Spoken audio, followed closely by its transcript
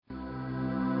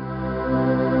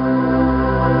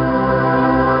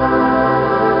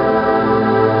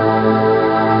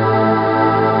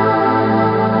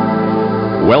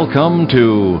Welcome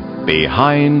to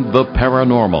Behind the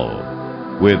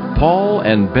Paranormal with Paul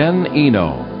and Ben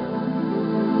Eno.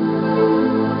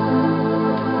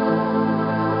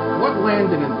 What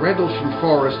landed in Rendlesham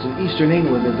Forest in eastern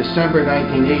England in December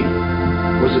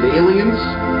 1980? Was it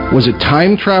aliens? Was it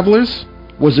time travelers?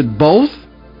 Was it both?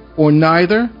 Or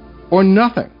neither? Or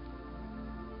nothing?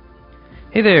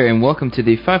 Hey there, and welcome to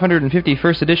the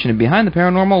 551st edition of Behind the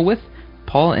Paranormal with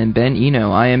Paul and Ben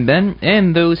Eno. I am Ben,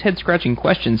 and those head-scratching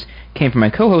questions came from my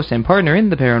co-host and partner in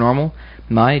the paranormal,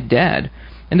 my dad.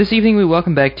 And this evening we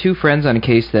welcome back two friends on a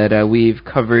case that we've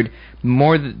covered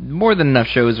more than enough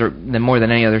shows, or more than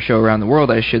any other show around the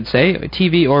world, I should say,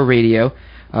 TV or radio.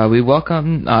 We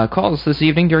welcome calls this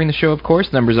evening during the show, of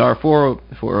course. Numbers are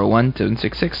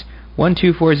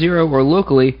 401-766-1240, or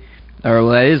locally, or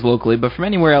well, that is locally, but from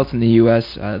anywhere else in the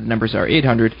U.S., the numbers are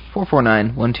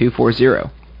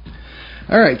 800-449-1240.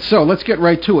 All right, so let's get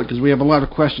right to it, because we have a lot of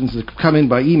questions that come in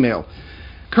by email.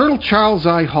 Colonel Charles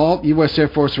I. Halt, U.S. Air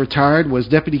Force retired, was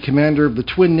Deputy Commander of the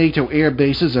twin NATO air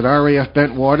bases at RAF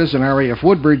Bentwaters and RAF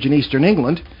Woodbridge in eastern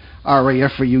England.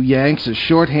 RAF for you Yanks is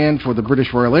shorthand for the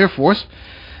British Royal Air Force.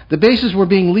 The bases were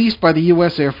being leased by the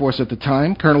U.S. Air Force at the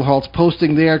time. Colonel Halt's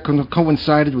posting there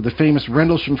coincided with the famous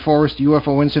Rendlesham Forest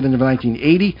UFO incident of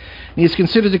 1980, and he is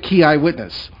considered a key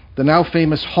eyewitness. The now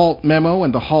famous Halt memo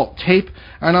and the Halt tape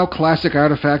are now classic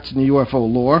artifacts in the UFO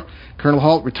lore. Colonel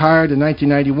Halt retired in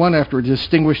 1991 after a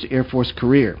distinguished Air Force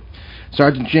career.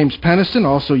 Sergeant James Penniston,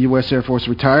 also U.S. Air Force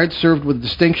retired, served with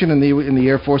distinction in the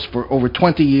Air Force for over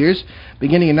 20 years,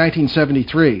 beginning in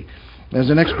 1973. As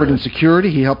an expert in security,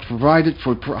 he helped provide it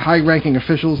for high-ranking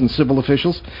officials and civil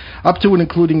officials, up to and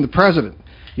including the President.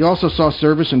 He also saw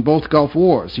service in both Gulf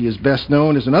Wars. He is best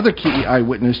known as another key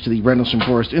eyewitness to the Rendlesham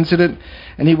Forest incident,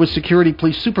 and he was security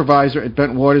police supervisor at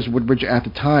Bentwaters Woodbridge at the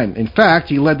time. In fact,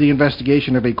 he led the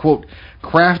investigation of a, quote,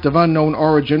 craft of unknown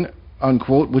origin,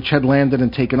 unquote, which had landed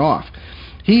and taken off.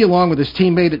 He, along with his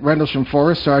teammate at Rendlesham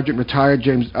Forest, Sergeant retired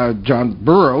John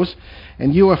Burroughs,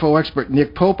 and UFO expert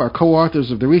Nick Pope are co-authors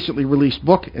of the recently released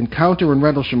book, Encounter in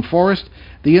Rendlesham Forest,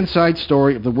 the inside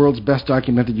story of the world's best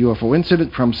documented UFO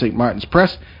incident, from St. Martin's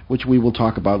Press, which we will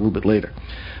talk about a little bit later.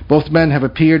 Both men have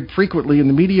appeared frequently in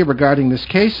the media regarding this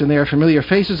case, and they are familiar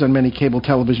faces on many cable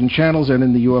television channels and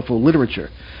in the UFO literature.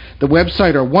 The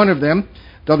website, or one of them,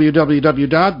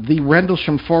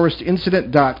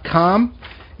 www.therendleshamforestincident.com.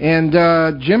 And,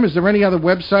 Jim, is there any other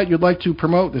website you'd like to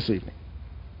promote this evening?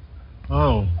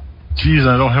 Oh, geez,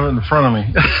 I don't have it in front of me.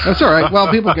 That's all right.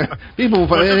 Well, they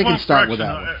can start with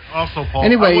that one. Also, Paul.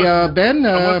 Anyway, Ben.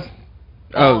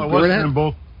 Paul, I wasn't in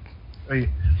both. Hey,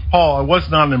 Paul, I was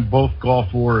not in both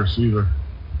Gulf Wars either.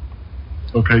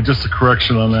 Okay, just a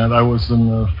correction on that. I was in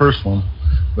the first one,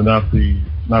 but not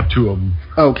two of them.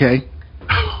 Okay.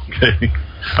 Okay.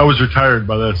 I was retired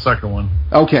by that second one.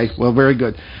 Okay. Well, very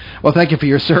good. Well, thank you for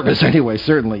your service anyway.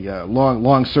 Certainly,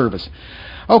 long service.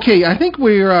 Okay, I think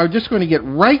we're just going to get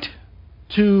right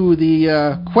to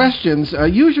the questions.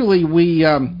 Usually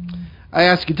I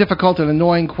ask difficult and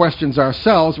annoying questions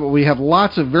ourselves, but we have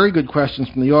lots of very good questions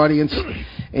from the audience,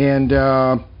 and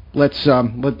let's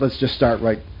just start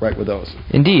right with those.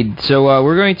 Indeed. So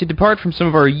we're going to depart from some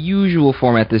of our usual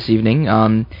format this evening.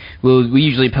 We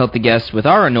usually pelt the guests with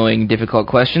our annoying, difficult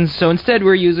questions, so instead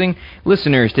we're using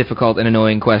listeners' difficult and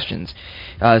annoying questions.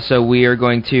 So we are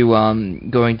going to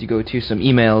go to some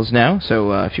emails now.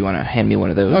 So if you want to hand me one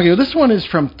of those. Okay, this one is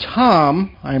from Tom.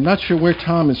 I'm not sure where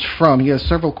Tom is from. He has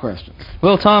several questions.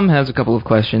 Well, Tom has a couple of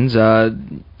questions.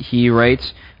 He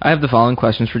writes, I have the following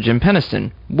questions for Jim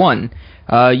Penniston. 1.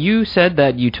 You said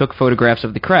that you took photographs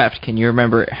of the craft. Can you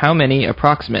remember how many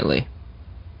approximately?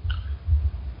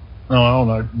 No, I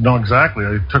don't know exactly.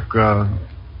 I took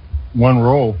one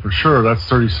roll for sure. That's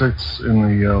 36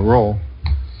 in the roll.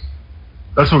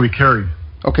 That's what we carried.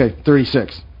 Okay,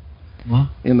 36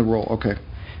 in the roll. Okay.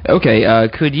 Okay,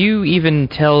 could you even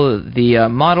tell the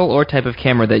model or type of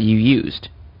camera that you used?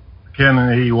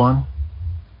 Canon 81.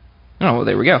 Oh, well,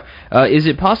 there we go. Is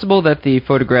it possible that the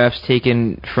photographs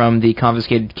taken from the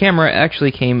confiscated camera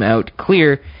actually came out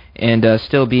clear and are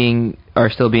still being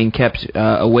kept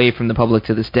away from the public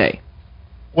to this day?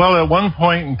 Well, at one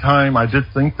point in time, I did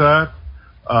think that,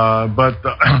 but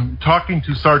talking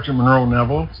to Sergeant Monroe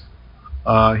Neville,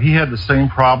 he had the same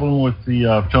problem with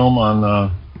the film on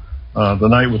the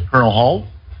night with Colonel Halt,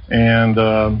 and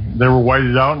they were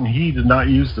whited out, and he did not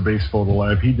use the base photo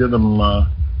lab. He did them at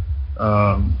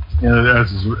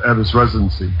his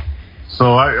residency.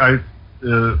 So I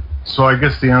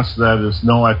guess the answer to that is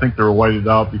no. I think they were whited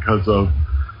out because of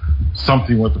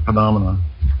something with the phenomenon.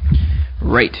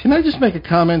 Right. Can I just make a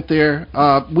comment there?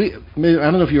 I don't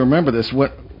know if you remember this.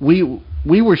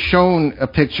 we were shown a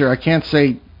picture, I can't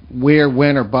say where,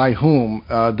 when, or by whom,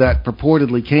 that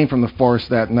purportedly came from the forest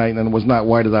that night and was not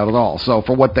whited out at all. So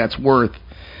for what that's worth,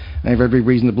 I have every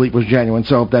reason to believe it was genuine.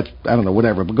 So that's, I don't know,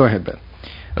 whatever. But go ahead, Ben.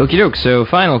 Okie doke. So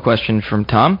final question from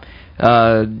Tom.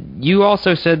 You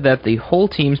also said that the whole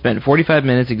team spent 45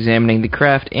 minutes examining the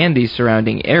craft and the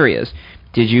surrounding areas.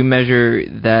 Did you measure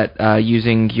that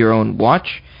using your own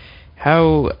watch?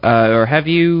 How, or have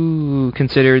you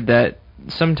considered that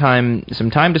some time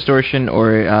distortion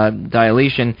or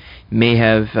dilation may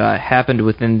have happened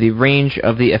within the range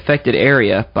of the affected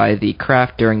area by the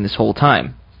craft during this whole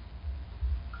time?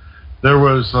 There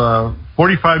was a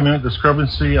 45-minute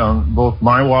discrepancy on both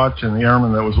my watch and the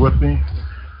airman that was with me.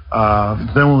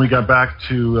 Then when we got back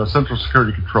to Central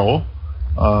Security Control,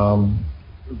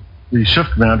 the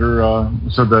shift commander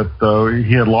said that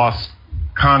he had lost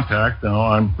contact. Now,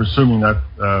 I'm presuming that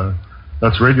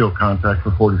that's radio contact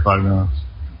for 45 minutes.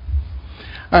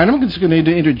 All right, I'm just going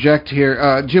to interject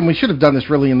here. Jim, we should have done this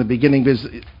really in the beginning, because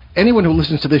anyone who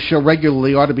listens to this show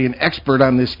regularly ought to be an expert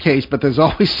on this case, but there's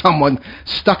always someone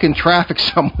stuck in traffic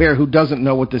somewhere who doesn't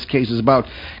know what this case is about.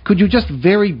 Could you just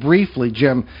very briefly,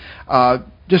 Jim,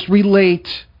 just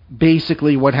relate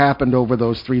basically what happened over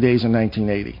those 3 days in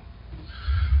 1980?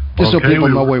 Just so people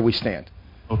know where we stand.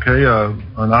 Okay,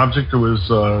 an object that was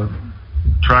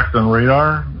tracked on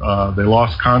radar. They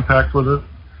lost contact with it.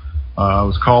 It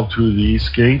was called to the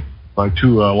East Gate by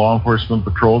two law enforcement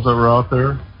patrols that were out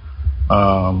there.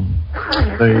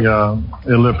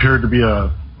 It appeared to be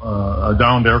a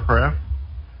downed aircraft.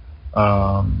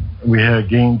 We had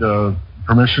gained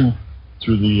permission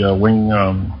through the wing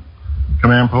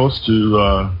command post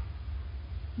to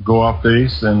go off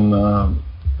base and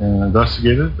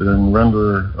investigate it and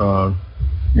render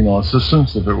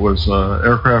assistance if it was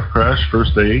aircraft crash,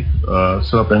 first aid,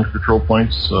 set up entry control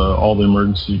points, all the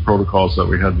emergency protocols that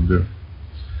we had to do.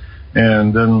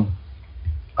 And then,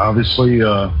 obviously,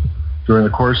 during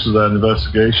the course of that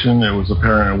investigation, it was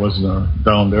apparent it wasn't a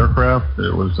downed aircraft.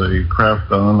 It was a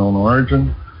craft of unknown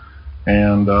origin.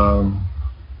 And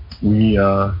we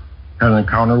had an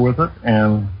encounter with it.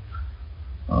 And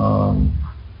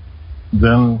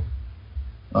then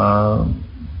a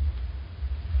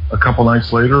couple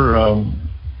nights later,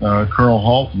 Colonel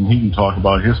Halt, and he can talk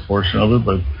about his portion of it,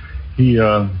 but he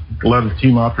led a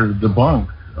team out there to debunk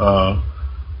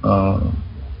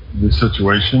the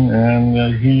situation,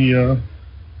 and he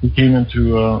came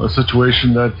into a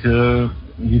situation that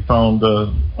he found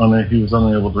he was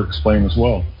unable to explain as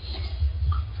well.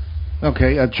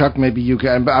 Okay, Chuck, maybe you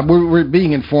can. We're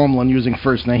being informal and using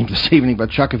first names this evening, but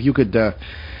Chuck, if you could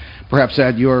perhaps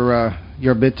add your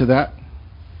bit to that.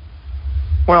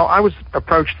 Well, I was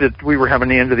approached that we were having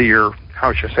the end of the year,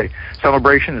 how should I say,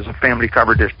 celebration as a family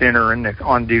covered dish dinner, and the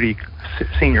on-duty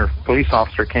senior police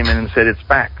officer came in and said, "It's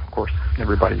back." Of course,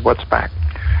 everybody, what's back?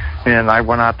 And I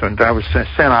went out I was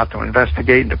sent out to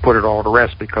investigate and to put it all to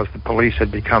rest, because the police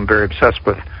had become very obsessed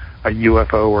with a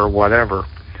UFO or whatever.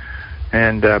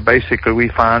 And basically we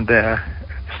found a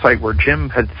site where Jim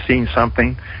had seen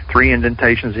something, 3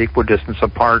 indentations equal distance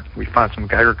apart. We found some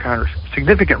Geiger counter,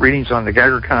 significant readings on the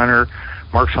Geiger counter,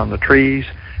 marks on the trees,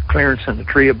 clearance in the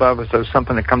tree above as though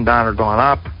something had come down or gone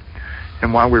up.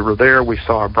 And while we were there, we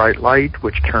saw a bright light,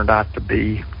 which turned out to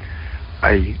be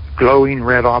a glowing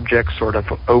red object, sort of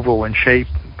oval in shape.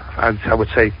 I would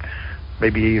say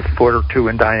maybe a foot or 2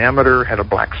 in diameter, had a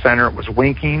black center. It was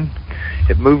winking.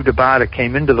 It moved about. It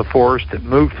came into the forest. It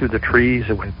moved through the trees.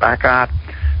 It went back out.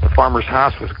 The farmer's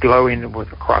house was glowing.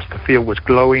 Across the field was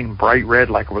glowing bright red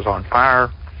like it was on fire.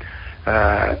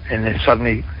 And then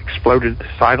suddenly exploded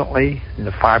silently, and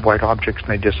the 5 white objects,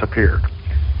 and they disappeared.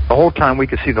 The whole time we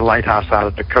could see the lighthouse out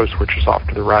at the coast, which was off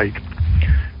to the right.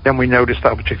 Then we noticed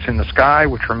objects in the sky,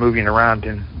 which were moving around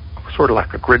in sort of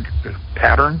like a grid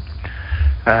pattern.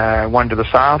 1 to the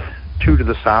south, 2 to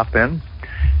the south then,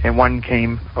 and 1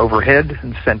 came overhead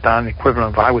and sent down the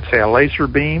equivalent of, I would say, a laser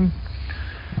beam,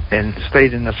 and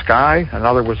stayed in the sky.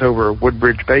 Another was over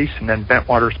Woodbridge Base and then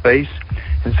Bentwaters Base,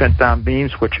 and sent down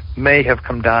beams which may have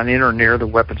come down in or near the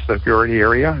weapons security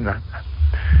area,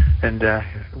 and it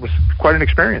was quite an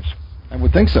experience. I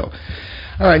would think so.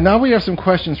 All right, now we have some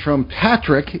questions from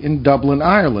Patrick in Dublin,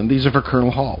 Ireland. These are for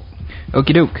Colonel Hall.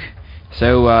 Okie doke.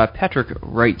 So Patrick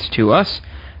writes to us,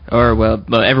 or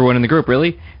well, everyone in the group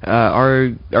really.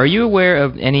 Are you aware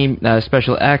of any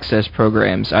special access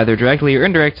programs, either directly or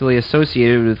indirectly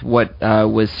associated with what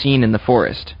was seen in the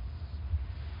forest?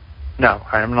 No,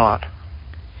 I am not.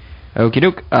 Okie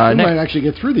doke. We might actually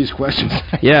get through these questions.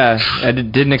 Yeah, I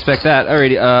didn't expect that.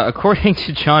 Alrighty. According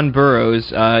to John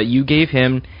Burroughs, you gave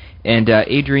him and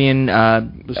Adrian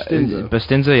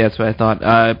Bustinza, yeah, that's what I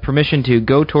thought, permission to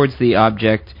go towards the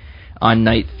object on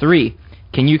night 3.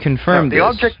 Can you confirm this?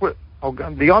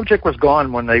 The object was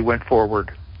gone when they went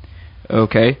forward.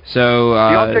 Okay, so...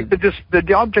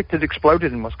 the object that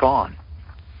exploded and was gone,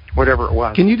 whatever it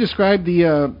was. Can you describe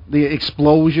the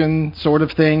explosion sort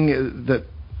of thing that...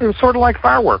 It was sort of like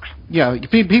fireworks. Yeah,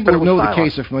 people who know the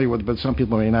case are familiar with it, but some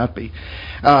people may not be.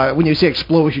 When you say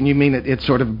explosion, you mean it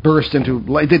sort of burst into...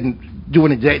 It didn't do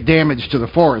any damage to the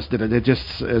forest, did it? It just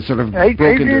sort of broke into...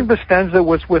 Adrian Bustinza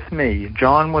was with me.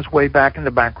 John was way back in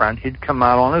the background. He'd come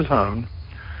out on his own.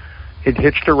 He'd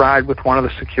hitched a ride with one of the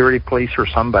security police or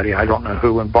somebody, I don't know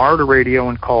who, and borrowed a radio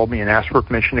and called me and asked for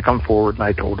permission to come forward, and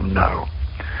I told him no.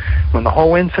 When the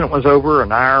whole incident was over,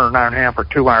 an hour and a half or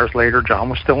 2 hours later, John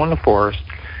was still in the forest,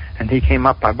 and he came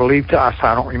up, I believe, to us.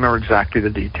 I don't remember exactly the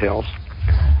details,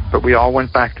 but we all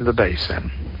went back to the base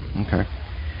then. Okay.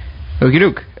 Okie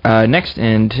doke. Next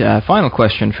and final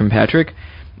question from Patrick.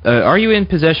 Are you in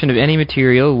possession of any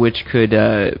material which could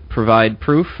provide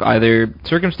proof, either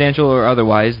circumstantial or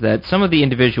otherwise, that some of the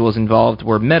individuals involved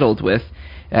were meddled with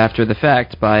after the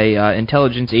fact by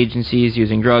intelligence agencies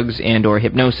using drugs and or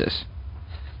hypnosis?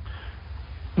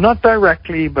 Not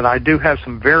directly, but I do have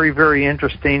some very, very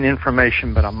interesting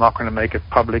information, but I'm not going to make it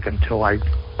public until I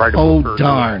write a book. Oh,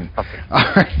 darn. Okay.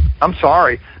 I'm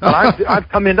sorry, but I've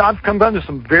come into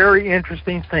some very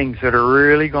interesting things that are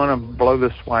really going to blow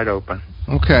this wide open.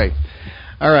 Okay.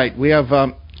 All right. We have...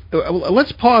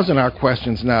 let's pause on our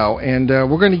questions now, and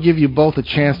we're going to give you both a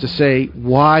chance to say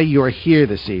why you're here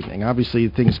this evening. Obviously,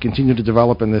 things continue to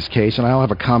develop in this case, and I'll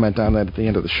have a comment on that at the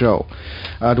end of the show.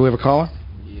 Do we have a caller?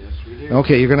 Yes, we do.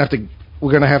 Okay, we're going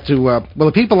to have to... well,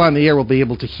 the people on the air will be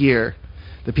able to hear.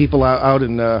 The people out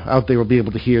there will be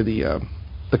able to hear the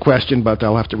question, but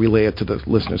I'll have to relay it to the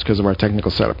listeners because of our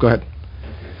technical setup. Go ahead.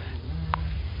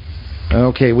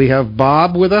 Okay, we have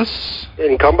Bob with us.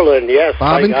 In Cumberland, yes.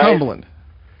 Bob in Cumberland.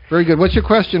 Very good. What's your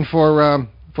question for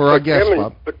our guest,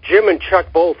 Bob? Jim and Chuck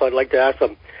both, I'd like to ask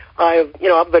them. I've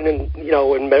been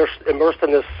immersed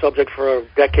in this subject for a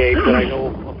decade, and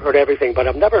I've heard everything, but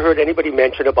I've never heard anybody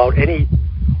mention about any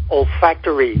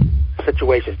olfactory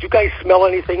situations. Do you guys smell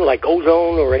anything like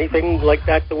ozone or anything like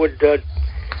that would...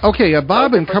 Okay,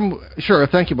 Bob in Sure,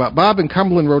 thank you, Bob. Bob in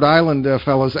Cumberland, Rhode Island,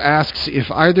 fellows, asks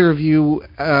if either of you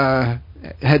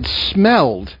had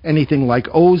smelled anything like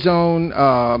ozone,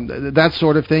 that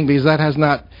sort of thing, because that has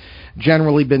not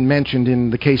generally been mentioned in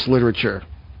the case literature.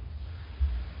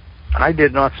 I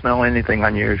did not smell anything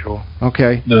unusual.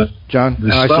 Okay.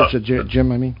 John? I said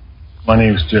Jim, I mean. My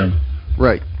name's Jim.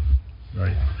 Right.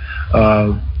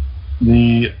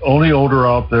 The only odor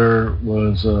out there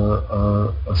was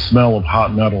a smell of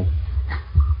hot metal.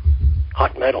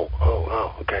 Hot metal? Oh,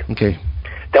 wow, okay. Okay.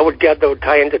 That would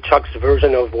tie into Chuck's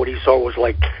version of what he saw was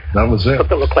like... That was it.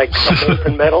 Something looked like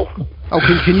molten metal. Oh,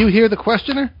 can you hear the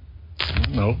questioner?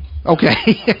 No. Okay.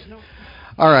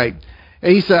 All right.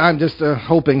 He said, I'm just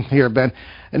hoping here, Ben.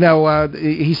 Now,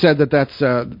 he said that's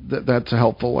a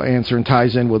helpful answer and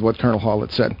ties in with what Colonel Hall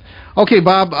had said. Okay,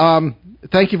 Bob,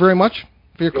 thank you very much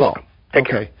for your call. Thank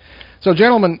you. So,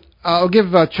 gentlemen, I'll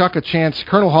give Chuck a chance,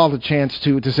 Colonel Hall a chance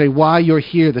to say why you're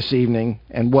here this evening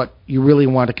and what you really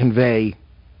want to convey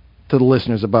to the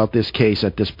listeners about this case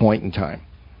at this point in time.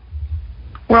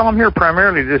 Well, I'm here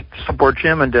primarily to support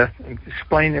Jim and to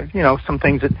explain, some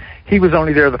things that he was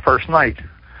only there the first night.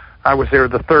 I was there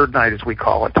the third night, as we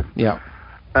call it. Yeah.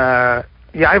 I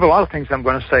have a lot of things I'm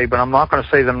going to say, but I'm not going to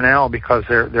say them now because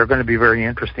they're going to be very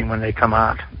interesting when they come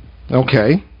out.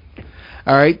 Okay.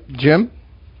 All right, Jim?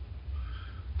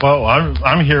 Well,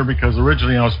 I'm here because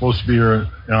originally I was supposed to be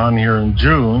on here in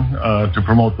June to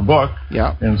promote the book.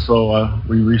 Yeah. And so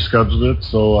we rescheduled it,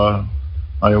 so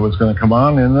I was going to come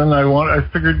on. And then I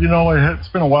figured, it's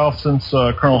been a while since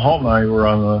Colonel Halt and I were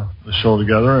on the show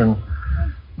together, and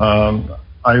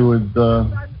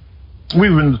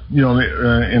we've been,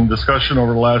 in discussion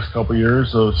over the last couple of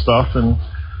years of stuff, and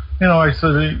I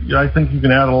said I think you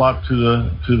can add a lot to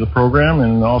the program,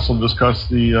 and also discuss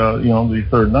the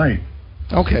third night.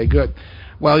 Okay, good.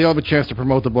 Well, you'll have a chance to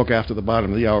promote the book after the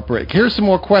bottom of the hour break. Here's some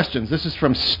more questions. This is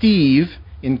from Steve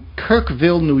in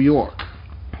Kirkville, New York.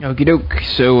 Okie doke.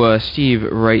 So Steve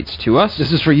writes to us.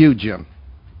 This is for you, Jim.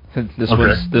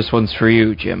 This one's for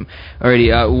you, Jim.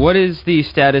 Alrighty, what is the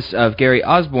status of Gary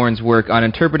Osborne's work on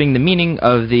interpreting the meaning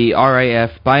of the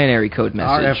RAF binary code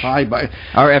message?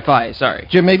 RFI, sorry.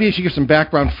 Jim, maybe you should give some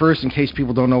background first in case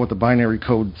people don't know what the binary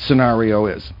code scenario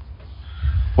is.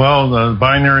 Well, the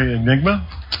binary enigma,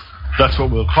 that's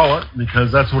what we'll call it,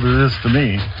 because that's what it is to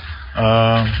me.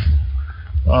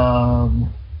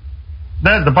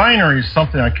 the binary is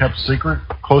something I kept secret,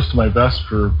 close to my vest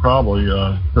for probably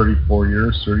 34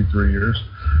 years, 33 years.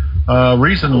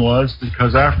 Reason was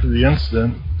because after the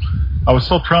incident, I was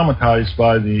so traumatized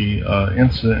by the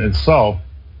incident itself,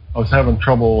 I was having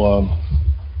trouble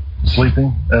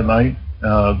sleeping at night,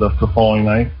 the following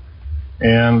night,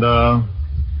 and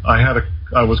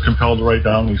I was compelled to write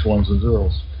down these ones and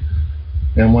zeros.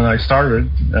 And when I started,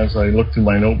 as I looked in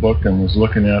my notebook and was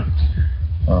looking at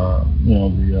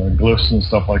the glyphs and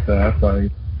stuff like that,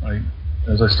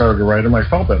 as I started to write them, I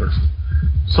felt better.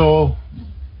 So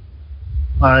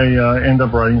I ended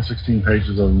up writing 16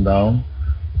 pages of them down,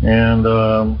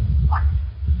 and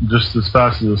just as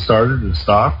fast as it started, it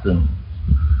stopped, and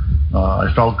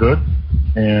I felt good,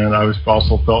 and I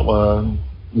also felt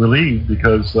relieved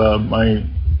because my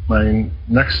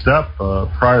next step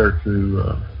prior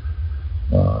to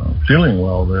feeling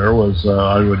well there was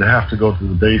I would have to go to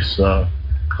the base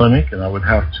clinic, and I would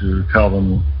have to tell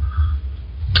them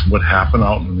what happened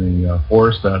out in the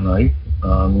forest that night.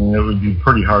 It would be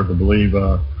pretty hard to believe.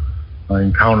 I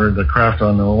encountered the craft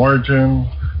unknown origin.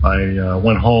 I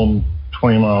went home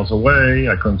 20 miles away.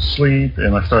 I couldn't sleep,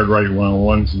 and I started writing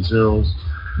ones and zeros.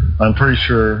 I'm pretty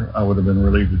sure I would have been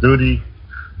relieved of duty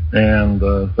and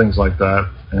things like that,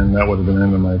 and that would have been the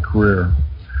end of my career.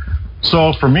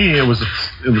 So for me, it was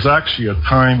actually a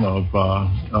time of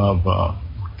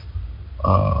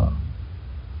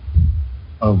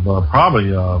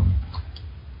probably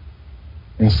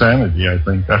insanity. I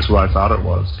think that's what I thought it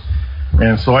was,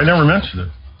 and so I never mentioned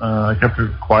it. I kept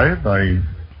it quiet. I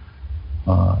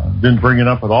didn't bring it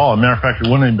up at all. As a matter of fact, it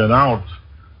wouldn't have been out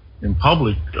in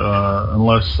public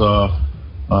unless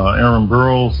Aaron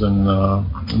Burroughs and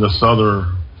this other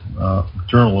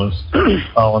journalist,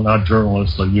 not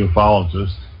journalist, a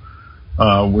ufologist.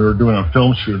 We were doing a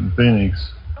film shoot in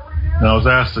Phoenix, and I was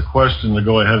asked a question to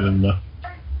go ahead and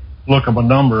look up a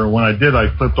number. And when I did, I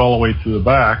flipped all the way to the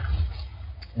back,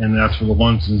 and that's where the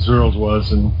ones and zeros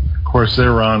was. And of course, they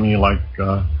were on me like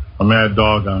a mad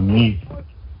dog on meat.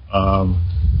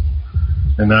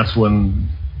 And that's when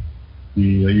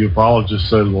the ufologist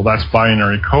said, "Well, that's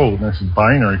binary code." And I said,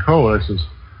 "Binary code?" I says,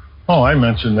 "Oh, I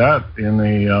mentioned that in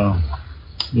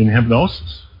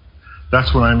hypnosis."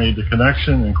 That's when I made the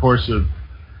connection. And of course, it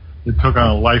took on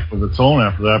a life of its own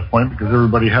after that point because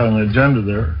everybody had an agenda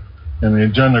there, and the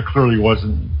agenda clearly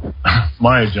wasn't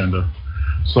my agenda.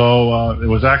 So it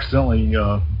was accidentally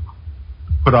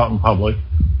put out in public.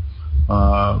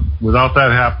 Without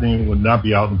that happening, it would not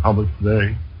be out in public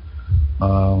today.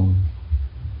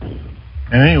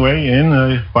 And anyway, in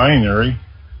the binary,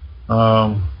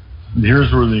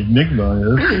 here's where the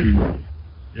enigma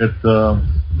is.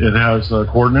 It has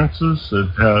coordinates. It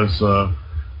has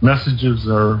messages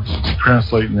that are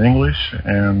translated in English,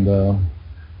 and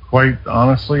quite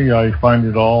honestly, I find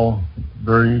it all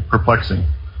very perplexing.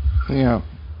 Yeah.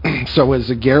 So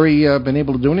has Gary been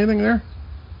able to do anything there?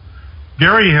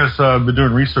 Gary has been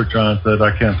doing research on it that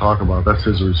I can't talk about. That's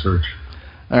his research.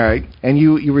 All right. And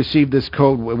you received this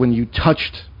code when you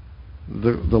touched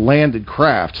the landed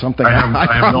craft, something I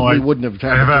probably wouldn't have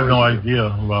had. I have no idea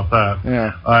about that.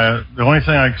 Yeah. The only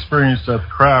thing I experienced at the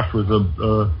craft was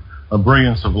a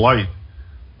brilliance of light.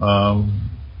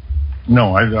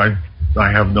 No, I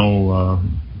have no...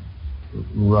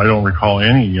 I don't recall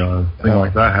any thing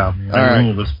like that happening. I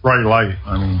mean, this bright light.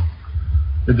 I mean,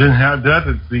 it didn't have that.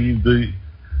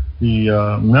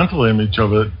 The mental image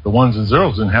of it, the ones and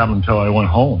zeros, didn't happen until I went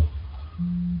home.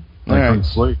 I couldn't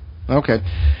sleep. Okay.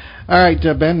 All right,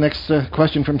 Ben. Next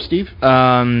question from Steve. Well,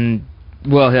 I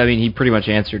mean, he pretty much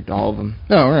answered all of them.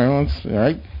 Oh, all right. Well, that's all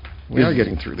right. We are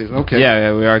getting through these. Okay.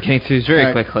 Yeah, we are getting through these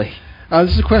very quickly.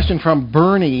 This is a question from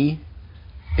Bernie.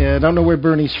 I don't know where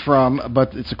Bernie's from,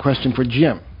 but it's a question for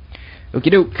Jim.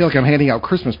 Okie-doke. I feel like I'm handing out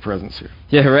Christmas presents here.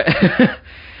 Yeah, right.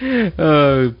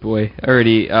 Oh, boy.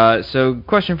 Alrighty. So,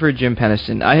 question for Jim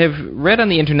Penniston. I have read on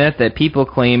the internet that people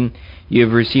claim you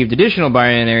have received additional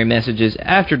binary messages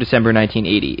after December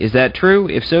 1980. Is that true?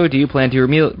 If so, do you plan to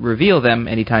reveal them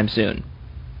anytime soon?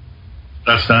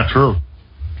 That's not true.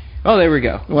 Oh, there we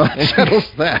go. Well, that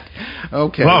settles that.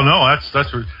 Okay. Well, no, that's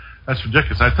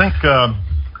ridiculous. I think...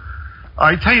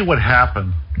 I tell you what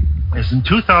happened is in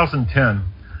 2010,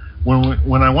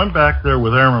 when I went back there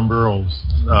with Aaron Burroughs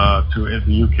to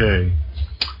the UK,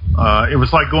 it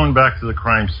was like going back to the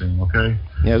crime scene. Okay.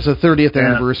 Yeah, it was the 30th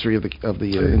anniversary of the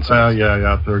incident.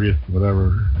 Yeah, 30th,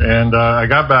 whatever. And I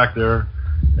got back there,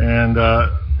 and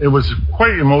it was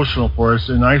quite emotional for us.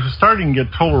 And I was starting to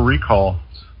get total recall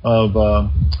of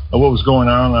what was going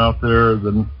on out there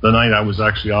the night I was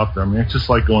actually out there. I mean, it's just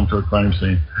like going to a crime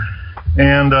scene.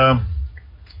 And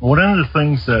one of the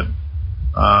things that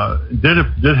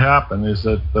did happen is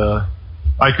that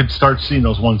I could start seeing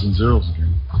those ones and zeros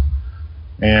again.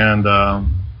 And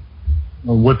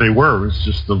what they were was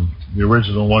just the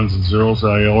original ones and zeros that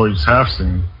I always have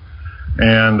seen,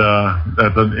 and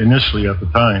initially at the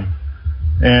time.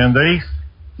 And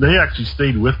they actually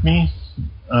stayed with me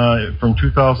from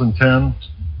 2010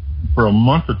 for a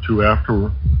month or two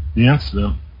after the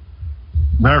incident.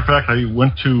 Matter of fact, I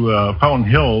went to Fountain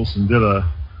Hills and did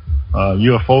a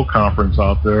UFO conference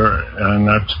out there, and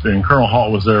Colonel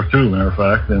Halt was there too, matter of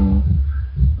fact, and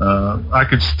I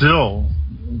could still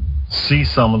see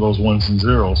some of those ones and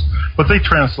zeros, but they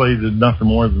translated nothing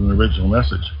more than the original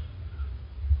message.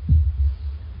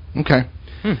 Okay.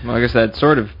 Well, I guess that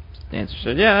sort of answers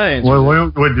it. Yeah, I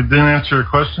answered Wait, didn't answer your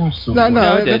question? So no,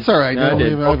 I did. that's all right. No, I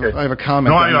did. I have a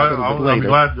comment. No, on that a little bit I'll later. be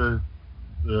glad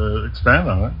to expand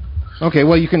on it. Okay,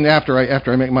 well, you can after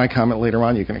I make my comment later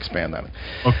on, you can expand on it.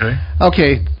 Okay.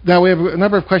 Okay, now we have a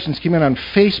number of questions came in on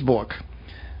Facebook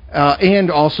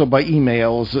and also by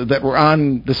emails that were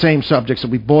on the same subject, so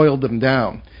we boiled them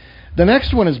down. The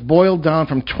next one is boiled down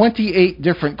from 28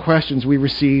 different questions we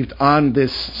received on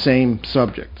this same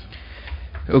subject.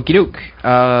 Okie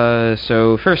doke.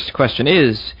 So first question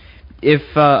is, if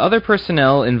other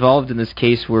personnel involved in this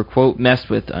case were, quote, messed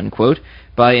with, unquote,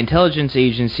 by intelligence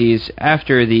agencies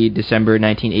after the December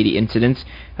 1980 incidents,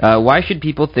 why should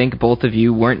people think both of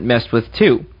you weren't messed with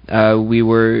too? You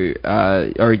were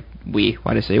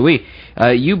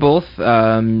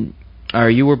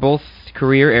both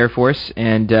career Air Force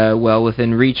and well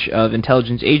within reach of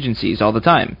intelligence agencies all the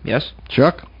time, yes?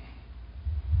 Chuck?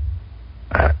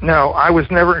 No, I was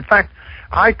never. In fact,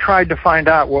 I tried to find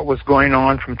out what was going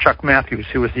on from Chuck Matthews,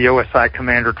 who was the OSI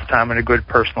commander at the time and a good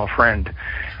personal friend.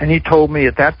 And he told me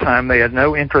at that time they had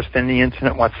no interest in the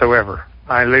incident whatsoever.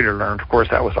 I later learned, of course,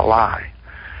 that was a lie.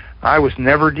 I was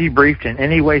never debriefed in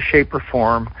any way, shape, or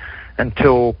form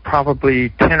until probably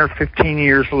 10 or 15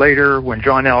 years later when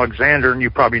John Alexander, and you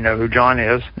probably know who John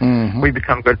is, we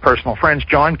become good personal friends.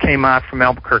 John came out from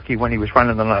Albuquerque when he was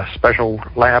running the special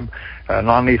lab,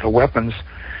 non-lethal weapons,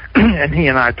 and he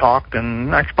and I talked,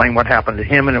 and I explained what happened to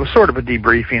him, and it was sort of a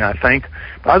debriefing, I think.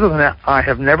 But other than that, I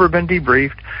have never been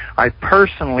debriefed. I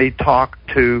personally talked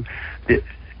to the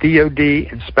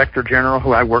DOD Inspector General,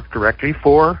 who I worked directly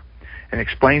for, and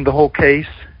explained the whole case,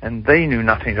 and they knew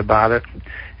nothing about it.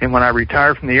 And when I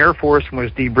retired from the Air Force and was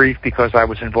debriefed because I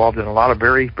was involved in a lot of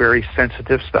very, very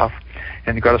sensitive stuff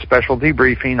and got a special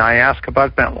debriefing, I asked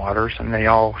about Bentwaters, and they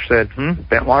all said,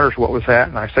 Bentwaters, what was that?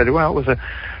 And I said, well, it was a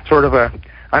sort of a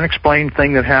unexplained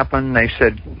thing that happened. They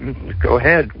said, go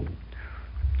ahead.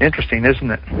 Interesting, isn't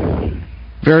it?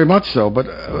 Very much so, but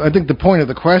I think the point of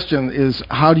the question is,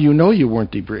 how do you know you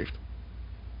weren't debriefed?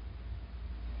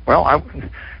 Well,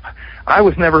 I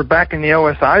was never back in the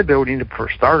OSI building for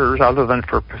starters, other than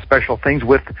for special things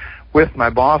with my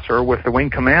boss or with the wing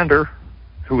commander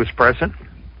who was present.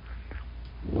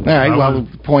 All right, well,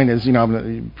 the point is,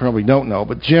 you probably don't know,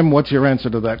 but Jim, what's your answer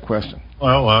to that question?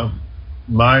 Well,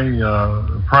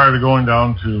 prior to going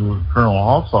down to Colonel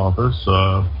Halt's office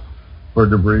for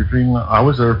debriefing, I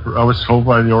was told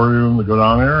by the order room to go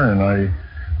down there, and I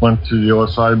went to the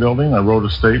OSI building. I wrote a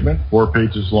statement, 4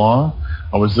 pages long.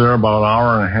 I was there about an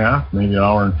hour and a half, maybe an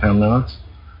hour and 10 minutes.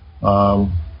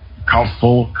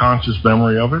 Full conscious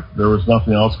memory of it. There was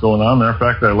nothing else going on. Matter of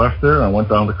fact, I left there. I went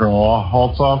down to Colonel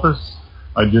Halt's office.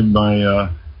 I did my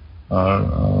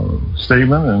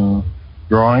statement and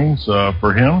drawings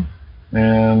for him.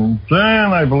 And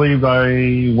then I believe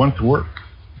I went to work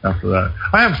after that.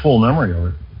 I have full memory of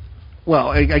it.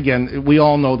 Well, again, we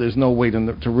all know there's no way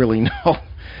to really know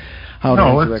how to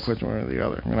answer that question one or the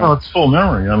other. No, it's full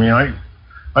memory. I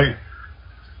mean,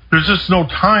 there's just no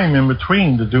time in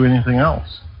between to do anything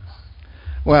else.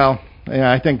 Well, yeah,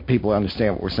 I think people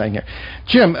understand what we're saying here.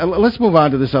 Jim, let's move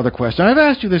on to this other question. I've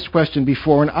asked you this question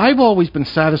before, and I've always been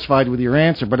satisfied with your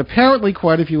answer, but apparently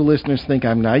quite a few listeners think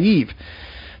I'm naive.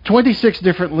 26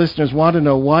 different listeners want to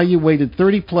know why you waited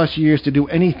 30-plus years to do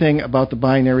anything about the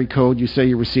binary code. You say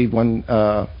you received one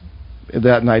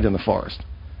that night in the forest.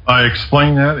 I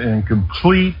explain that in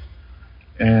complete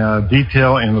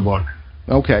detail in the book.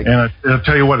 Okay. And I'll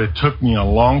tell you what, it took me a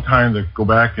long time to go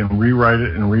back and rewrite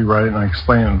it, and I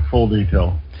explain it in full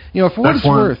detail. For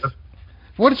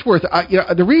what it's worth,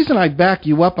 the reason I back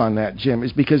you up on that, Jim,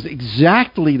 is because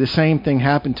exactly the same thing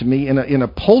happened to me in a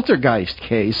poltergeist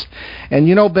case. And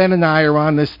Ben and I are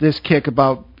on this kick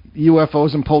about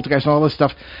UFOs and poltergeists and all this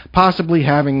stuff possibly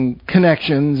having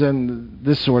connections and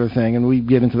this sort of thing, and we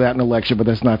get into that in a lecture, but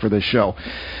that's not for this show.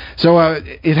 So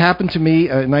it happened to me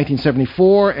in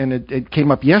 1974, and it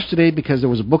came up yesterday because there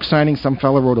was a book signing. Some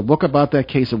fellow wrote a book about that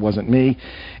case. It wasn't me.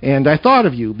 And I thought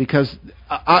of you because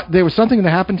there was something that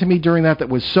happened to me during that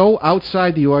was so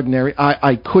outside the ordinary.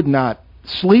 I could not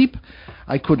sleep.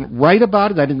 I couldn't write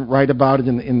about it. I didn't write about it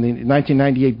in the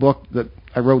 1998 book that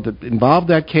I wrote that involved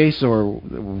that case or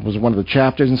was one of the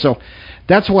chapters. And so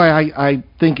that's why I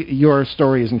think your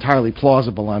story is entirely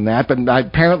plausible on that. But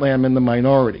apparently I'm in the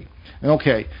minority.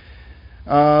 Okay.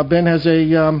 Ben has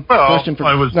a question for...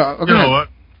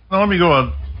 Let me go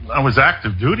on. I was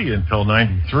active duty until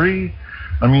 93.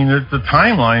 I mean, the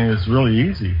timeline is really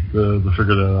easy to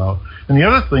figure that out. And the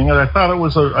other thing, it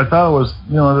was a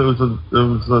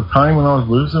time when I was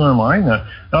losing my mind. And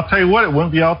I'll tell you what, it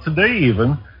wouldn't be out today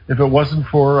even if it wasn't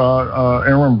for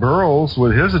Aaron Burroughs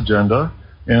with his agenda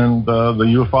and the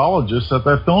ufologists at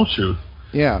that film shoot.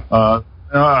 Yeah.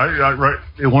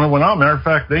 When it went out, matter of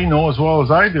fact, they know as well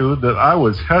as I do that I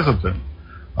was hesitant.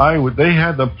 They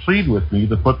had to plead with me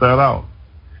to put that out,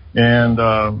 and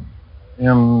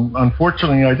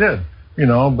unfortunately I did.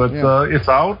 But it's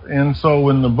out, and so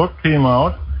when the book came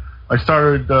out, I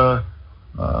started. I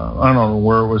don't know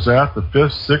where it was at, the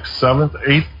 5th, 6th, 7th,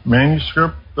 8th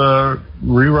manuscript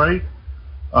rewrite.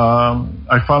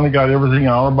 I finally got everything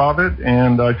out about it,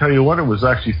 and I tell you what, it was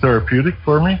actually therapeutic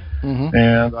for me. Mm-hmm.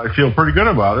 And I feel pretty good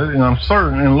about it. And I'm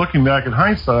certain, and looking back in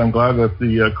hindsight, I'm glad that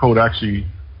the code actually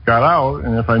got out.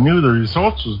 And if I knew the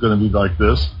results was going to be like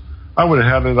this, I would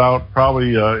have had it out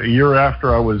probably a year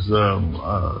after I was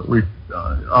out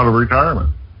of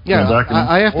retirement. Yeah,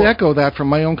 I have to echo that from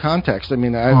my own context. I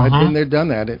mean, I've been there, done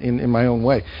that in my own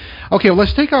way. Okay, well,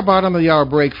 let's take our bottom of the hour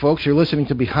break, folks. You're listening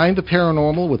to Behind the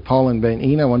Paranormal with Paul and Ben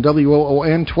Eno on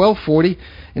WOON 1240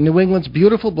 in New England's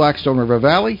beautiful Blackstone River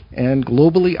Valley and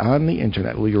globally on the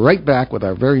Internet. We'll be right back with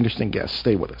our very interesting guests.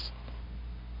 Stay with us.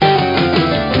 ON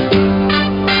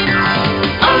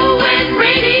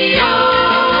Radio,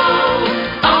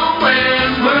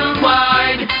 ON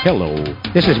Worldwide. Hello,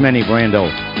 this is Manny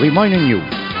Brando, reminding you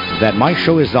that my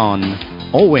show is on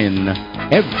ON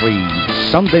every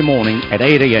Sunday morning at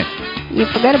 8 a.m. You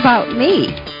forgot about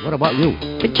me. What about you?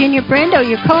 Virginia Brando,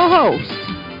 your co-host.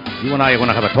 You and I are going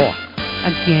to have a talk.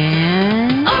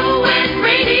 Again? ON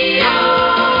Radio,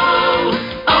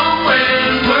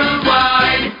 ON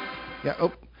Worldwide. Yeah,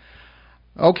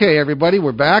 Okay, everybody,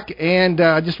 we're back, and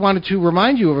I just wanted to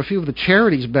remind you of a few of the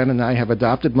charities Ben and I have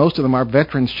adopted. Most of them are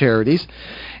veterans charities,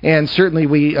 and certainly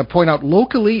we point out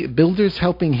locally Builders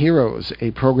Helping Heroes, a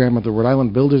program of the Rhode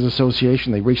Island Builders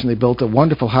Association. They recently built a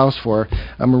wonderful house for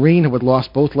a Marine who had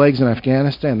lost both legs in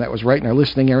Afghanistan. That was right in our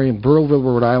listening area in Burrillville,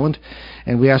 Rhode Island,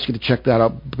 and we ask you to check that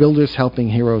out,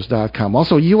 buildershelpingheroes.com.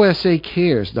 Also,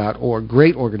 usacares.org,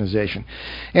 great organization.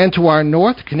 And to our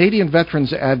north, Canadian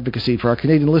Veterans Advocacy. For our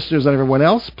Canadian listeners and everyone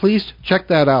else, please check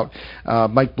that out.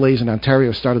 Mike Blaze in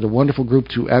Ontario started a wonderful group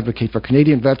to advocate for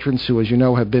Canadian veterans who, as you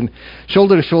know, have been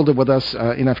shoulder to shoulder with us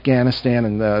in Afghanistan,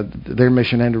 and their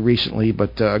mission ended recently,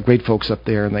 but great folks up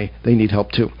there, and they need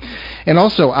help too. And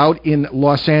also out in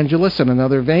Los Angeles, in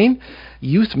another vein,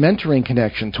 Youth Mentoring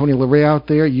Connection. Tony LaRae out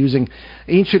there using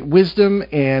ancient wisdom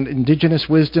and indigenous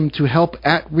wisdom to help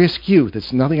at-risk youth.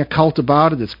 It's nothing occult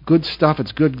about it. It's good stuff.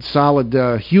 It's good, solid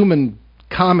human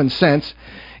common sense.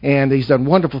 And he's done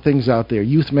wonderful things out there.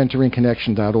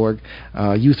 YouthMentoringConnection.org,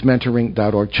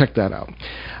 YouthMentoring.org. Check that out.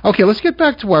 Okay, let's get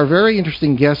back to our very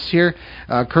interesting guests here.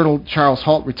 Colonel Charles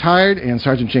Halt, retired, and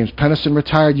Sergeant James Penniston,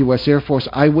 retired, U.S. Air Force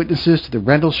eyewitnesses to the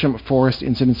Rendlesham Forest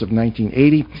incidents of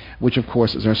 1980, which, of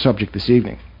course, is our subject this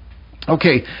evening.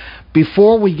 Okay,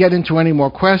 before we get into any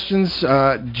more questions,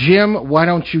 Jim, why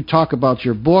don't you talk about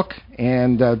your book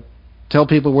and tell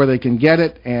people where they can get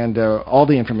it and all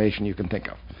the information you can think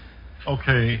of.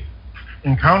 Okay.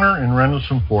 Encounter in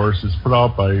Rendlesham Forest is put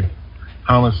out by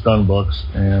Thomas Dunn Books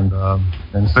and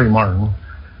St. Martin.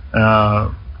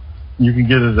 You can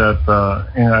get it at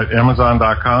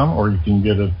Amazon.com, or you can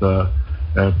get it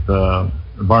at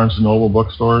Barnes & Noble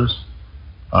bookstores.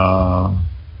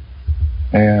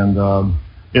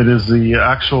 It is the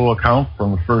actual account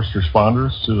from the first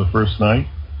responders to the first night.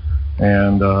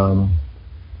 And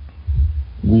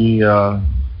we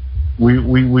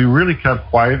really kept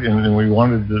quiet, and we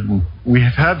wanted to. We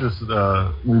have had this.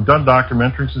 We've done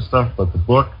documentaries and stuff, but the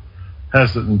book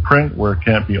has it in print where it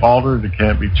can't be altered, it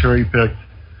can't be cherry picked.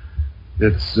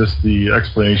 It's just the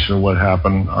explanation of what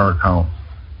happened. Our account.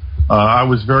 I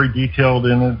was very detailed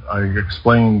in it. I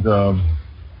explained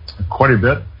quite a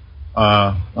bit.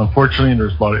 Unfortunately,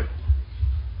 there's about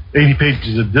 80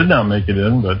 pages that did not make it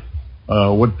in, but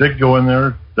What did go in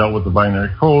there dealt with the binary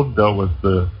code, dealt with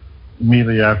the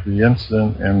immediately after the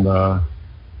incident, and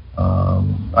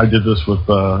I did this with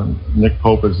Nick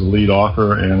Pope as the lead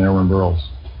author and Aaron Burrows.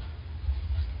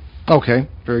 Okay,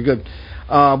 very good.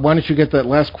 Why don't you get that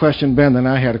last question, Ben? Then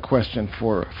I had a question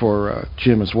for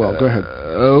Jim as well. Go ahead.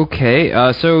 Okay,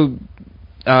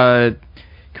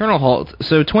 Colonel Halt,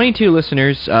 so 22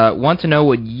 listeners want to know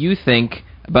what you think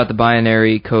about the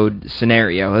binary code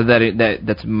scenario.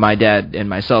 That's my dad and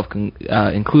myself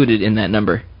included in that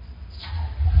number.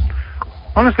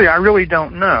 Honestly, I really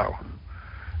don't know.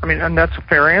 I mean, and that's a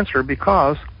fair answer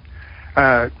because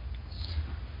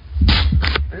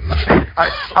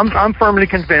I'm firmly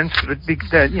convinced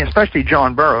that especially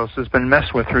John Burroughs has been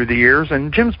messed with through the years,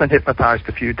 and Jim's been hypnotized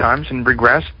a few times and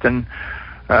regressed, and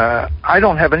I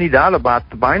don't have any doubt about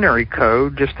the binary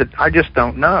code, just that I just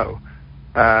don't know.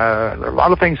 A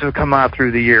lot of things have come out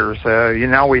through the years.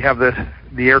 Now we have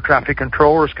the air traffic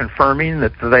controllers confirming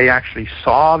that they actually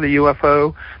saw the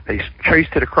UFO. They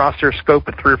traced it across their scope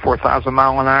at 3,000 or 4,000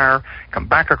 mile an hour, come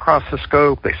back across the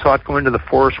scope. They saw it go into the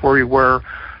forest where we were.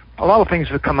 A lot of things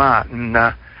have come out, and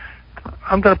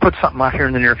I'm going to put something out here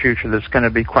in the near future that's going to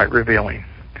be quite revealing.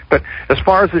 But as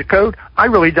far as the code, I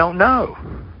really don't know.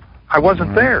 I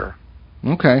wasn't there.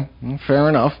 Okay, fair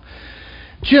enough.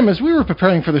 Jim, as we were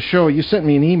preparing for the show, you sent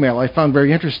me an email I found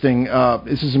very interesting.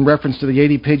 This is in reference to the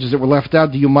 80 pages that were left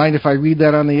out. Do you mind if I read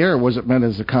that on the air, or was it meant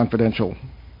as a confidential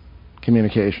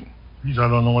communication? Geez, I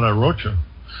don't know what I wrote you.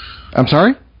 I'm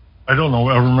sorry? I don't know.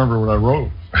 I remember what I wrote.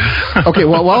 Okay,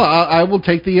 well, I will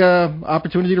take the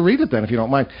opportunity to read it then, if you don't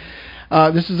mind.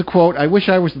 This is a quote. I wish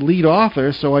I was the lead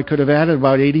author so I could have added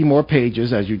about 80 more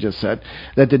pages, as you just said,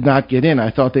 that did not get in.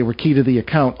 I thought they were key to the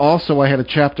account. Also, I had a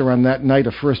chapter on that night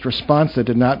of first response that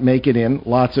did not make it in.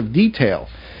 Lots of detail.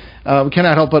 We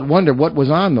cannot help but wonder what was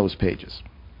on those pages.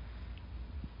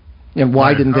 And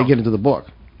why didn't they get into the book?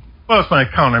 Well, it's my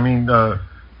account. I mean,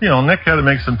 Nick had to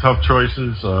make some tough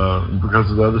choices because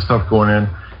of the other stuff going in.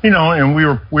 And we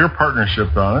were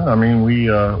partnership on it. I mean,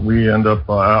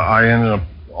 I ended up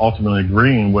ultimately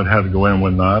agreeing what had to go in and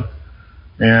what not.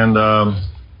 And the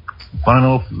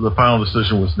final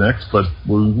decision was Nick's, but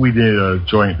we did a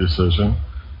joint decision.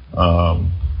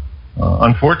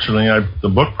 Unfortunately, the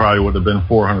book probably would have been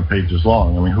 400 pages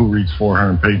long. I mean, who reads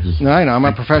 400 pages? No, I know. I'm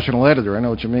a professional editor. I know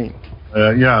what you mean.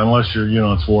 Yeah, unless you're,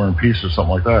 it's War and Peace or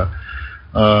something like that.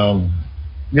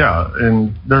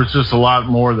 And there's just a lot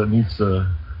more that needs to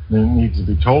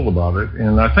be told about it.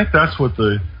 And I think that's what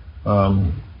the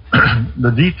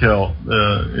detail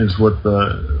is what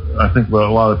I think what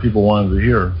a lot of people wanted to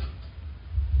hear.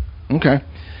 Okay.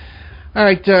 All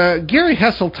right. Gary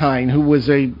Heseltine, who was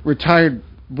a retired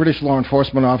British law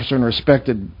enforcement officer and a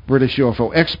respected British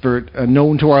UFO expert,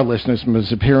 known to our listeners from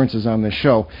his appearances on this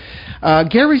show.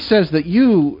 Gary says that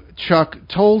you, Chuck,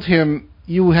 told him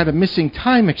you had a missing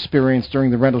time experience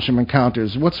during the Rendlesham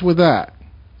encounters. What's with that?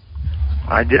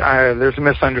 There's a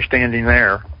misunderstanding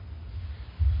there.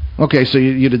 Okay, so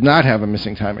you did not have a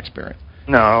missing time experience.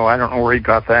 No, I don't know where he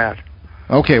got that.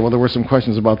 Okay, well, there were some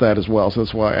questions about that as well, so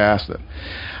that's why I asked it.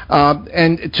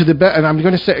 And I'm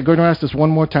going to ask this one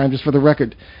more time, just for the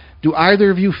record. Do either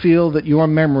of you feel that your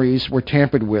memories were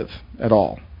tampered with at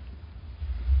all?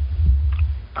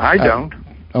 I don't.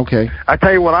 Okay. I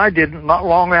tell you what I did. Not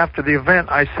long after the event,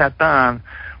 I sat down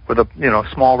with a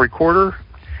small recorder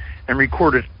and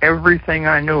recorded everything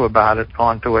I knew about it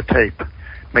onto a tape.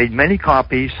 Made many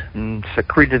copies and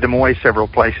secreted them away several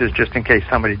places just in case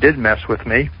somebody did mess with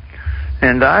me.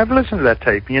 And I've listened to that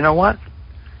tape. You know what?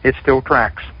 It still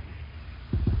tracks.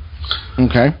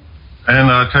 Okay. And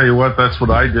I'll tell you what, that's what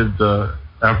I did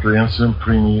after the incident,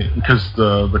 because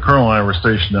the colonel and I were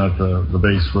stationed at the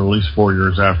base for at least 4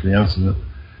 years after the incident.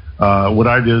 What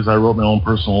I did is I wrote my own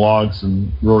personal logs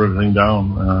and wrote everything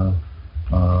down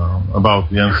about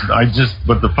the incident.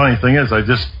 But the funny thing is, I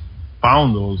just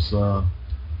found those.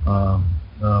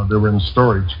 They were in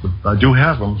storage, but I do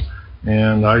have them,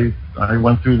 and I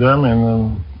went through them,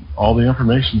 and all the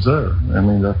information's there. I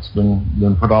mean, that's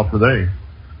been put out today.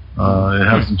 It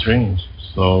hasn't changed.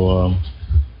 So,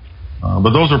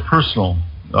 but those are personal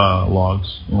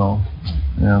logs,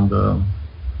 and.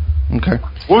 Okay.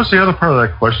 What was the other part of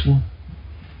that question?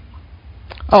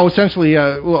 Oh, essentially,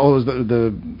 it was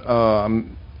the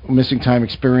missing time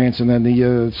experience, and then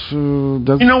the.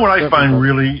 What I find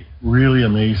really, really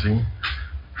amazing?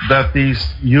 That these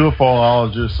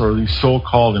UFOologists or these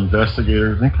so-called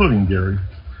investigators, including Gary,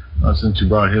 since you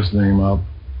brought his name up,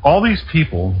 all these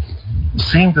people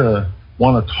seem to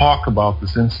want to talk about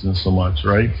this incident so much,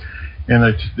 right?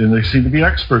 And they seem to be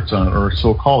experts on it, or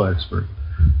so-called experts.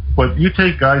 But you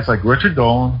take guys like Richard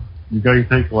Dolan, You got to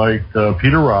take like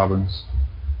Peter Robbins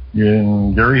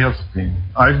and Gary Hesseltine.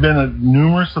 I've been at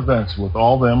numerous events with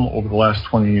all them over the last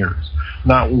 20 years.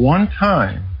 Not one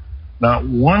time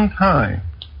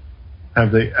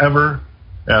have they ever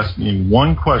asked me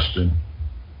one question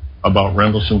about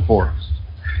Rendlesham Forest.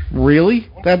 Really?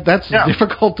 That's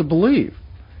difficult to believe.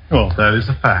 Well, that is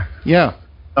a fact. Yeah.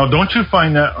 Now, don't you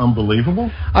find that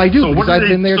unbelievable? I do, because I've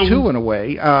been there too, in a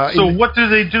way. What do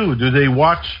they do? Do they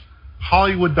watch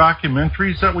Hollywood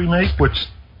documentaries that we make, which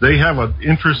they have an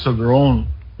interest of their own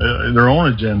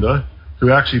agenda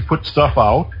to actually put stuff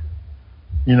out,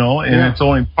 and it's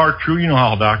only part true. You know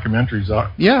how documentaries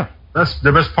are. Yeah. That's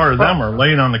the best part of them are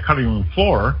laying on the cutting room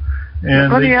floor.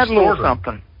 And let me add a little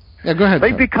something. Yeah, go ahead.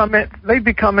 They become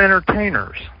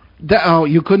entertainers.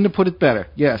 You couldn't have put it better.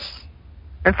 Yes.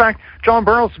 In fact, John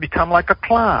Burroughs has become like a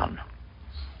clown.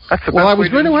 That's the well, best I was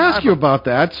way going to describe ask you him. about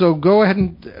that, so go ahead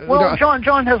and... Well,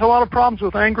 John has a lot of problems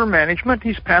with anger management.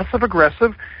 He's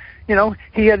passive-aggressive.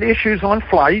 He had issues on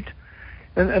flight,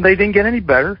 and they didn't get any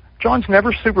better. John's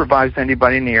never supervised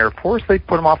anybody in the Air Force. They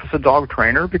put him off as a dog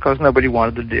trainer because nobody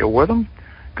wanted to deal with him.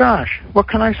 Gosh, what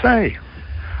can I say?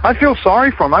 I feel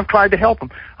sorry for him. I've tried to help him.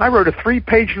 I wrote a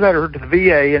 3-page letter to the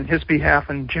VA in his behalf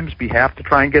and Jim's behalf to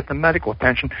try and get them medical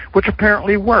attention, which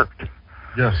apparently worked.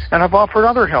 Yes. And I've offered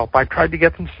other help. I tried to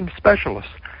get them some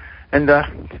specialists. And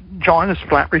John has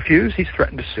flat refused. He's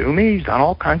threatened to sue me. He's done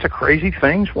all kinds of crazy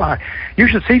things. Why? You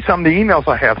should see some of the emails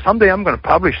I have. Someday I'm going to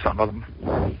publish some of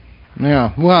them.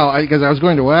 Yeah. Well, because I was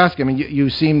going to ask, you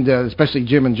seemed, especially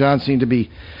Jim and John, seemed to be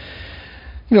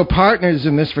partners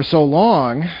in this for so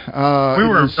long.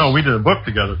 We did a book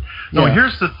together. No, Yeah.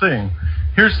 Here's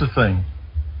the thing.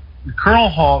 Colonel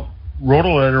Halt wrote a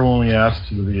letter when we asked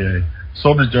to the VA.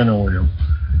 So did General Williams.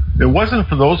 It wasn't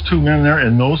for those two men there,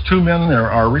 and those two men there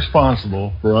are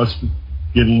responsible for us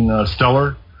getting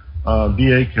stellar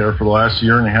VA care for the last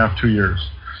year and a half, 2 years.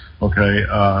 Okay,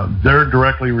 they're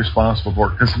directly responsible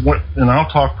for it. And I'll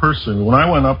talk personally. When I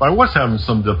went up, I was having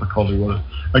some difficulty with it.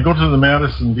 I go to the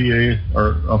Madison VA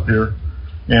up here,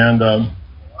 and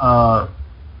I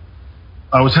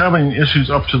was having issues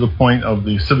up to the point of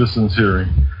the citizens' hearing.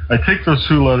 I take those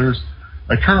two letters,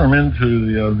 I turn them into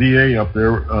the VA up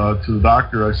there to the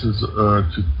doctor. I says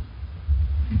to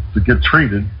get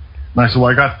treated, and I said, "Well,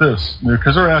 I got this,"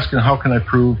 because they're asking how can I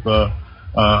prove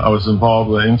I was involved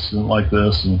with an incident like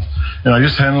this, and I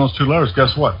just handed those two letters.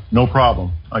 Guess what? No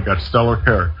problem. I got stellar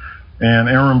care. And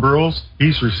Aaron Burroughs,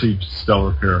 he's received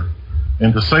stellar care.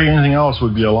 And to say anything else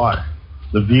would be a lie.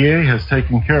 The VA has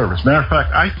taken care of us. Matter of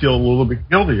fact, I feel a little bit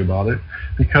guilty about it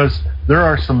because there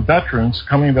are some veterans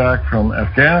coming back from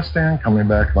Afghanistan, coming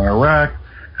back from Iraq,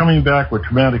 coming back with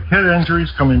traumatic head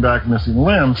injuries, coming back missing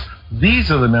limbs.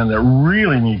 These are the men that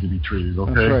really need to be treated,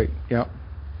 okay? That's right, yeah.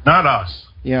 Not us.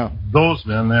 Yeah. Those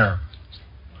men there.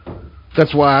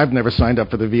 That's why I've never signed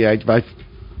up for the VA. I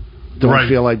don't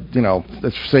feel like,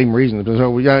 that's the same reason.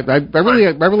 So I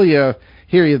really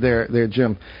hear you there,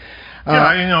 Jim.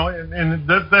 And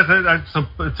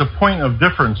it's a point of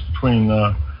difference between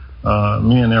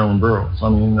me and Aaron Burroughs.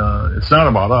 It's not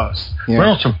about us. Yeah.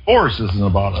 Rendlesham Forest isn't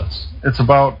about us. It's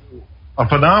about a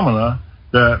phenomena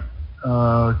that,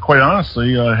 quite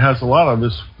honestly, has a lot of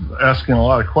us asking a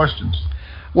lot of questions.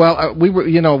 Well, we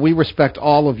respect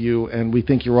all of you, and we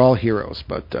think you're all heroes.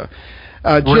 But Jim,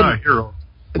 we're not heroes.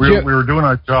 We were doing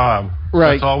our job.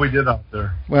 Right. That's all we did out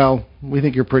there. Well, we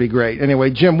think you're pretty great. Anyway,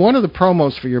 Jim, one of the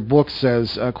promos for your book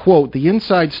says, quote, "The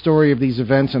inside story of these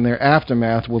events and their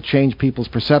aftermath will change people's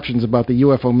perceptions about the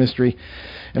UFO mystery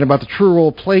and about the true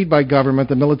role played by government,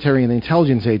 the military, and the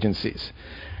intelligence agencies."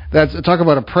 Talk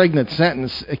about a pregnant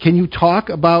sentence. Can you talk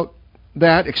about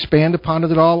that, expand upon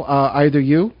it at all? Either of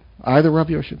you,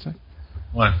 I should say.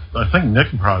 Well, I think Nick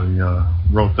probably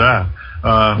wrote that.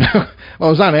 Well, it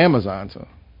was on Amazon, so.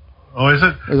 Oh, is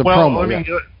it? There's a promo.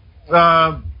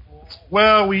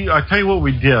 I tell you what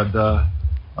we did.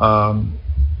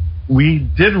 We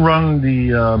did run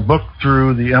the book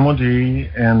through the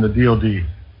MOD and the DOD.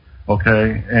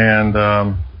 Okay, and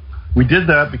we did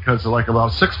that because, like,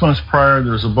 about 6 months prior,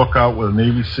 there was a book out with a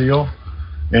Navy SEAL.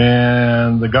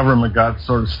 And the government got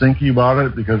sort of stinky about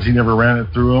it because he never ran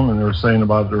it through them, and they were saying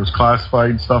about there was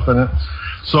classified stuff in it.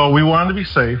 So we wanted to be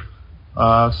safe,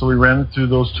 so we ran it through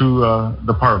those two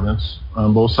departments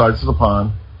on both sides of the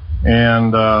pond.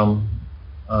 And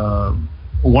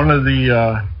one of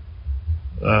the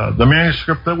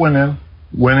manuscript that went in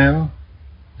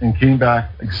and came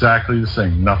back exactly the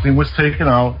same. Nothing was taken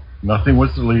out, nothing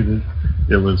was deleted.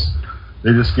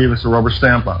 They just gave us a rubber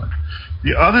stamp on it.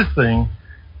 The other thing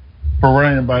for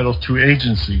running it by those two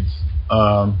agencies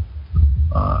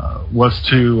was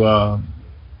to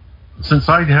since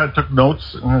I took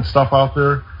notes and stuff out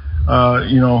there,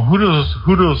 who does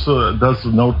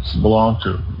the notes belong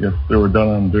to if they were done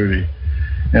on duty?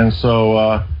 And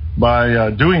so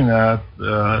by doing that,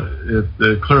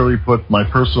 it clearly put my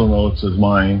personal notes as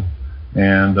mine,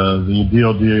 and the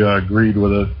DOD agreed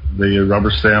with it. They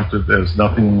rubber stamped it as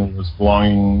nothing was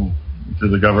belonging to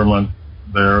the government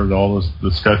there, all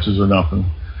the sketches or nothing.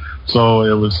 So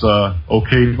it was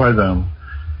okayed by them.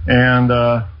 And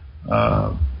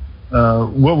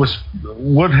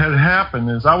what had happened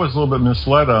is I was a little bit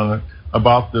misled on it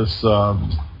about this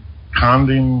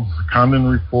Condon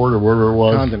report or whatever it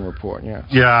was. Condon report, yeah.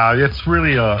 Yeah, it's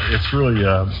really if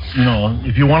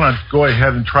you want to go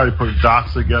ahead and try to put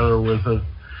dots together with it,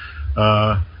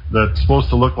 that's supposed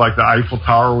to look like the Eiffel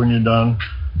Tower when you're done,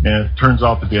 and it turns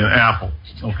out to be an apple.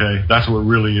 Okay, that's what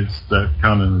really is that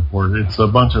Condon report. It's a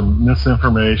bunch of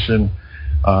misinformation.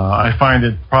 I find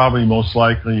it probably most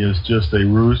likely is just a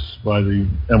ruse by the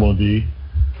MOD.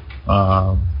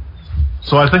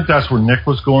 So I think that's where Nick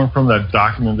was going from. That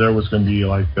document there was going to be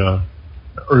like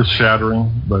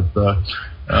earth-shattering. But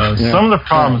some of the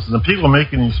problems, and the people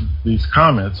making these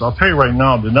comments, I'll tell you right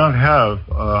now, did not have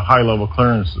high-level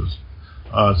clearances.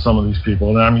 Some of these people,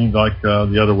 and I mean like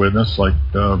the other witness, like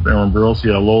Aaron Burroughs, he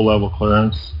had a low-level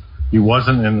clearance. He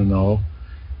wasn't in the know.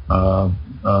 By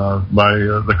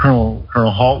the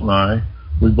Colonel Halt and I,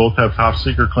 we both have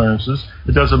top-secret clearances.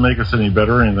 It doesn't make us any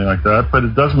better or anything like that, but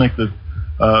it does make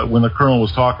when the Colonel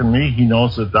was talking to me, he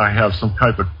knows that I have some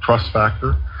type of trust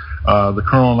factor. The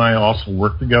Colonel and I also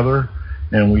work together,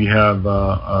 and we have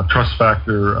a trust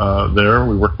factor there.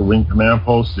 We work the Wing Command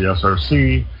Post, the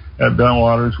SRC at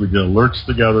Bentwaters. We did alerts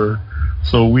together.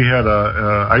 So we had as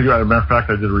a matter of fact,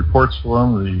 I did reports for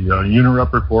him, the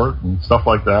UNIREP report and stuff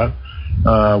like that.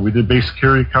 We did base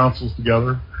security councils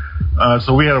together.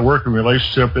 So we had a working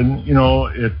relationship, and we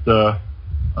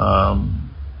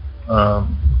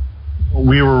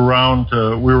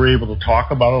were able to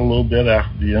talk about it a little bit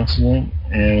after the incident,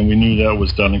 and we knew that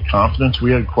was done in confidence.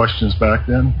 We had questions back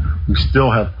then. We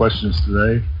still have questions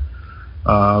today.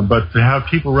 But to have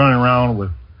people running around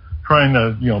with trying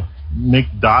to,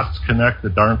 make dots connect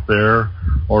that aren't there,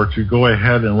 or to go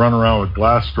ahead and run around with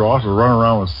glass straws or run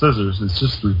around with scissors, it's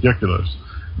just ridiculous.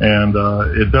 And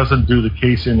it doesn't do the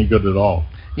case any good at all.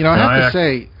 I have to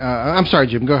say, I'm sorry,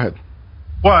 Jim, go ahead.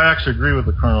 Well, I actually agree with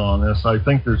the Colonel on this. I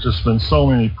think there's just been so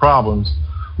many problems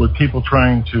with people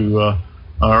trying to,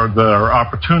 that are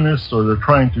opportunists, or they're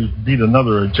trying to beat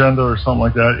another agenda or something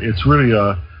like that. It's really,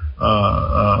 it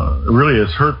really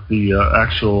has hurt the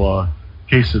actual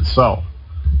case itself.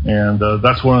 And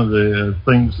that's one of the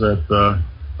things that the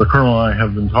Colonel and I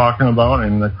have been talking about,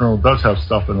 and the Colonel does have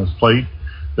stuff on his plate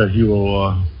that he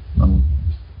will,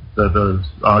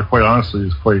 quite honestly,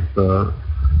 is quite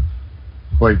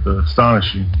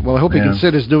astonishing. Well, I hope he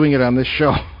considers doing it on this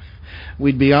show.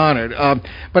 We'd be honored.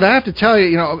 But I have to tell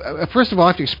you, first of all, I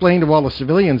have to explain to all the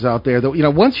civilians out there that,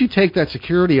 once you take that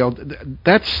security oath,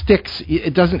 that sticks.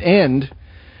 It doesn't end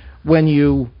when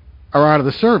you are out of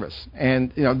the service.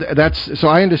 And, that's, so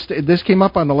I understand. This came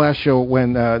up on the last show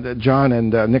when John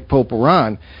and Nick Pope were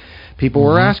on. People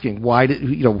were asking, why did,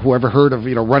 whoever heard of,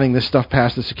 running this stuff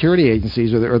past the security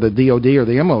agencies or the DOD or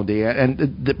the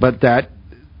MOD, but that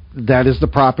is the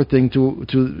proper thing to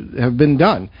have been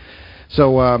done.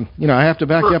 So, I have to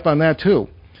back you up on that, too.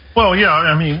 Well, yeah,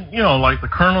 I mean, like the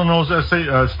Colonel knows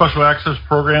special access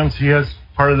programs. He has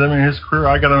part of them in his career.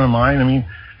 I got them in mine. I mean,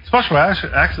 special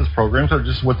access programs are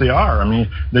just what they are. I mean,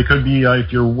 they could be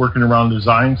if you're working around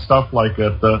design stuff, like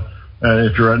if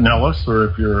you're at Nellis, or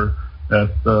if you're at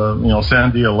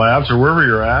Sandia Labs, or wherever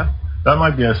you're at. That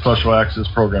might be a special access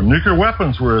program. Nuclear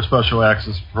weapons were a special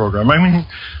access program. I mean,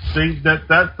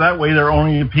 that way they're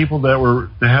only people that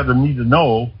had the need to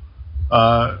know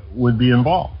would be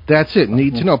involved. That's it.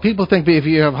 Need to know. People think if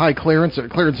you have high clearance or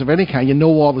clearance of any kind, you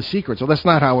know all the secrets. So that's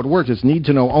not how it works. It's need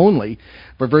to know only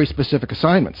for very specific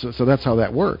assignments. So that's how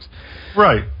that works.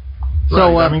 Right.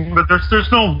 So I mean, but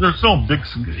there's no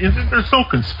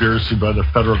conspiracy by the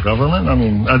federal government. I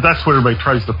mean, that's what everybody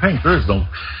tries to paint. There is no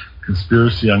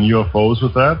conspiracy on UFOs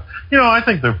with that. I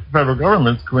think the federal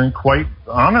government's been quite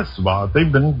honest about it.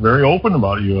 They've been very open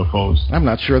about UFOs. I'm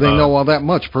not sure they know all that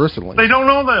much personally. They don't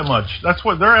know that much. That's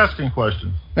what they're asking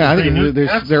questions. Yeah, I think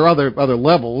there are other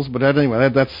levels, but anyway,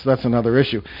 that's another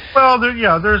issue. Well,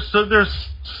 there's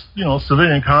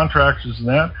civilian contractors and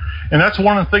that, and that's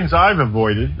one of the things I've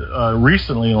avoided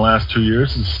recently in the last 2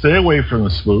 years is stay away from the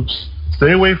spooks.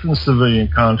 Stay away from the civilian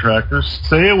contractors.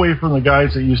 Stay away from the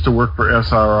guys that used to work for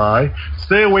SRI.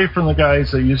 Stay away from the guys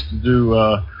that used to do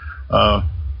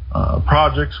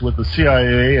projects with the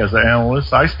CIA as an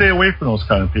analyst. I stay away from those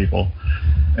kind of people.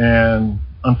 And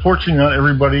unfortunately, not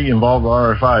everybody involved with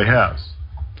RFI has.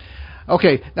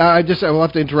 Okay, now I will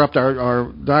have to interrupt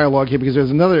our dialogue here because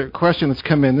there's another question that's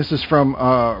come in. This is from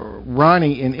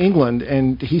Ronnie in England,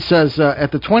 and he says,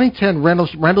 at the 2010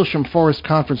 Rendlesham Forest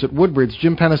Conference at Woodbridge,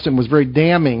 Jim Penniston was very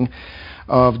damning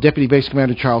of Deputy Base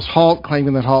Commander Charles Halt,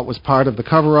 claiming that Halt was part of the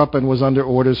cover-up and was under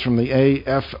orders from the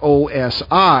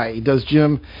AFOSI. Does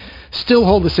Jim still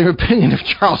hold the same opinion of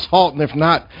Charles Halt, and if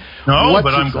not... No,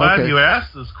 but I'm glad you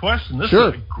asked this question. This is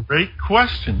a great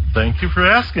question. Thank you for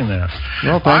asking that.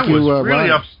 Well, thank you,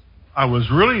 Ryan. I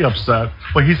was really upset.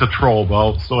 Well, he's a troll, but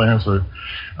I'll still answer it.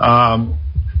 I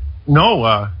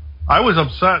was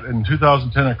upset in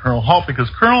 2010 at Colonel Halt because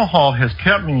Colonel Halt has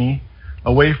kept me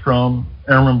away from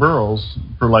Airman Burroughs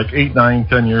for like 8, 9,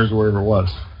 10 years, or whatever it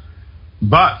was.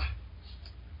 But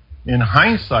in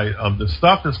hindsight of the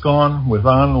stuff that's gone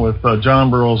on with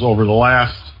John Burroughs over the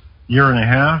last year and a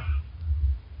half,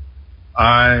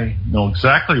 I know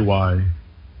exactly why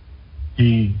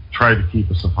he tried to keep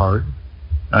us apart.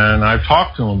 And I've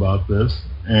talked to him about this,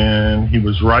 and he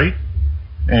was right.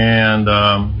 And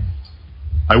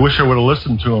I wish I would have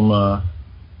listened to him,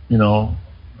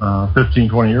 15,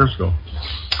 20 years ago.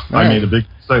 Right. I made a big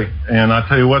mistake. And I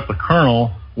tell you what, the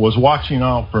Colonel was watching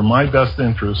out for my best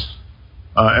interest,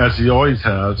 as he always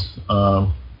has,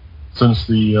 since since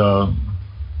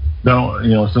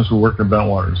we worked in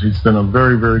Bentwaters. He's been a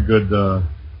very, very good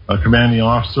commanding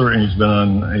officer, and he's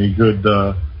been a good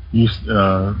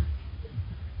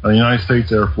United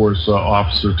States Air Force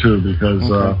officer too,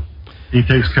 because he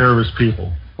takes care of his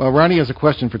people. Well, Ronnie has a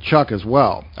question for Chuck as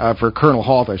well, for Colonel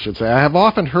Halt, I should say. I have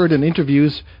often heard in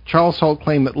interviews Charles Halt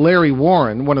claim that Larry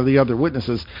Warren, one of the other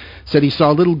witnesses, said he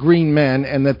saw little green men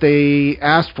and that they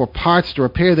asked for parts to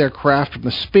repair their craft from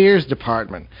the spares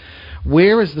department.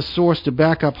 Where is the source to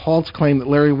back up Halt's claim that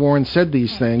Larry Warren said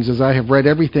these things, as I have read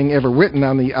everything ever written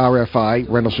on the RFI,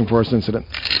 Rendlesham Forest Incident,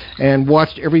 and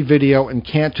watched every video and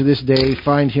can't to this day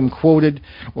find him quoted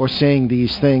or saying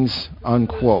these things,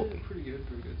 unquote.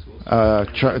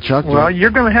 Chuck? Well,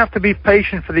 you're going to have to be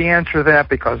patient for the answer to that,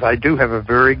 because I do have a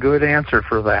very good answer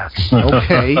for that.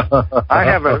 Okay.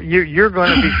 You're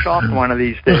going to be shocked one of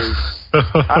these days.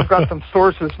 I've got some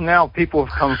sources now. People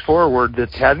have come forward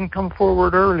that hadn't come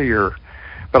forward earlier.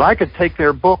 But I could take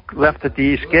their book, Left at the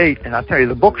East Gate, and I'll tell you,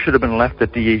 the book should have been left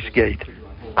at the East Gate.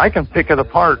 I can pick it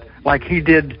apart like he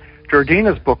did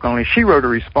Georgina's book, only she wrote a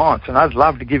response, and I'd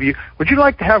love to give you... Would you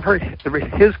like to have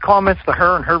his comments to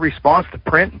her and her response to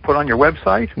print and put on your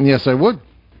website? Yes, I would.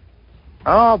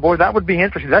 Oh, boy, that would be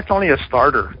interesting. That's only a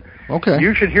starter. Okay.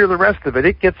 You should hear the rest of it.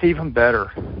 It gets even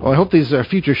better. Well, I hope these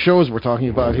future shows we're talking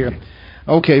about here.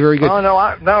 Okay, very good. Oh,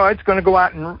 no, it's going to go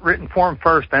out in written form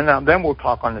first, and then we'll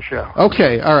talk on the show.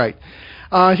 Okay, all right.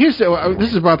 This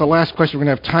is about the last question we're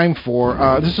going to have time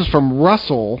for. This is from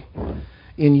Russell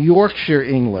in Yorkshire,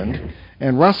 England.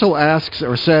 And Russell asks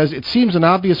or says, it seems an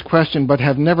obvious question, but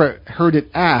have never heard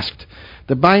it asked.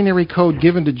 The binary code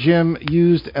given to Jim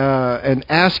used an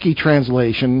ASCII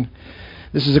translation.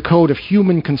 This is a code of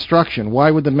human construction.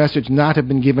 Why would the message not have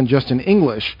been given just in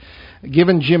English?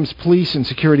 Given Jim's police and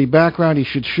security background, he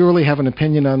should surely have an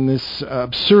opinion on this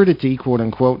absurdity,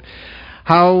 quote-unquote.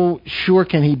 How sure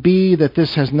can he be that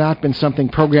this has not been something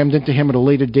programmed into him at a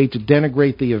later date to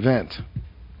denigrate the event?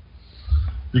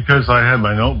 Because I had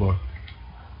my notebook.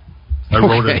 I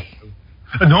wrote it.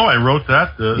 No, I wrote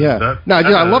that.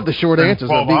 I love the short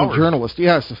answers of being hours. a journalist.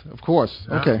 Yes, of course.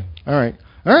 Yeah. Okay. All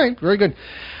right, very good.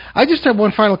 I just have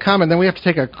one final comment, then we have to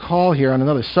take a call here on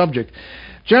another subject.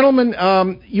 Gentlemen,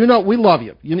 we love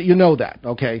you. You know that,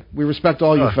 okay? We respect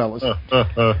all you fellas.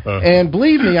 And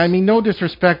believe me, I mean no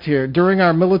disrespect here. During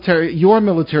your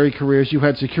military careers, you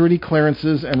had security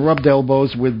clearances and rubbed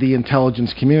elbows with the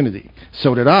intelligence community.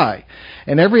 So did I.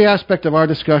 And every aspect of our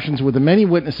discussions with the many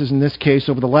witnesses in this case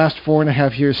over the last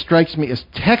 4.5 years strikes me as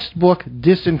textbook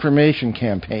disinformation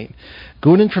campaign.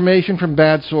 Good information from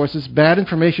bad sources, bad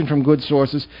information from good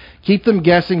sources. Keep them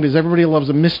guessing because everybody loves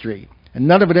a mystery. And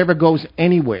none of it ever goes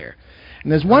anywhere.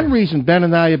 And there's one reason Ben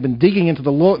and I have been digging into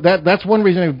that's one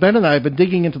reason Ben and I have been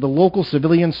digging into the local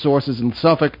civilian sources in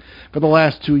Suffolk for the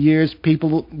last 2 years.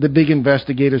 The big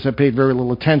investigators, have paid very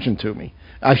little attention to me.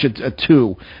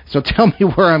 So tell me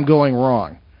where I'm going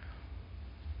wrong.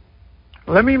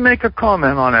 Let me make a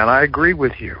comment on that. I agree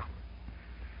with you.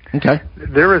 Okay.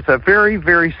 There is a very,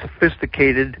 very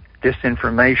sophisticated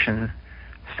disinformation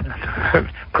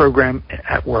program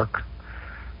at work.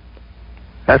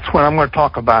 That's what I'm going to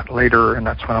talk about later, and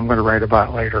that's what I'm going to write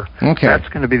about later. Okay. That's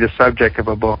going to be the subject of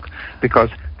a book, because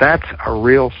that's a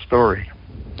real story.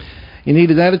 You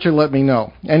need an editor, let me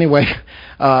know. Anyway,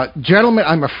 gentlemen,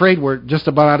 I'm afraid we're just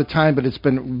about out of time, but it's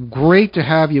been great to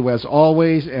have you as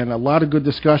always, and a lot of good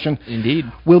discussion.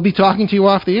 Indeed. We'll be talking to you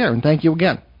off the air, and thank you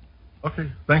again.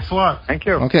 Okay, thanks a lot. Thank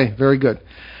you. Okay, very good.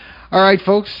 All right,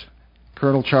 folks,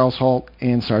 Colonel Charles Halt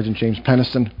and Sergeant James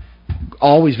Penniston.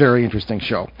 Always very interesting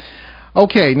show.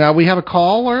 Okay, now we have a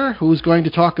caller who's going to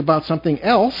talk about something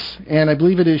else, and I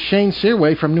believe it is Shane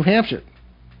Searway from New Hampshire.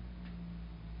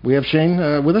 We have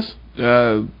Shane with us?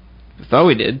 Thought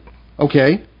we did.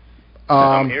 Okay.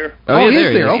 I'm here. Oh, he's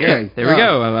there. Yeah. Okay. There we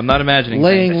go. I'm not imagining.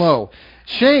 Laying things. low.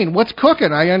 Shane, what's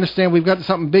cooking? I understand we've got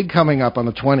something big coming up on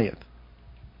the 20th.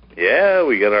 Yeah,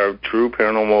 we got our True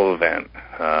Paranormal event,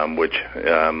 which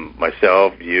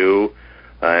myself, you,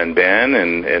 and Ben,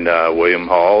 and William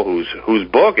Hall, whose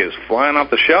book is flying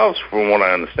off the shelves, from what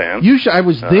I understand. I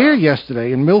was there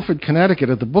yesterday in Milford,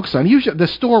 Connecticut, at the book sign. The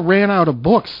store ran out of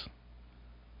books.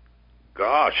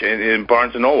 Gosh, in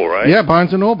Barnes & Noble, right? Yeah,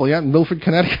 Barnes & Noble, yeah, in Milford,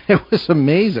 Connecticut. It was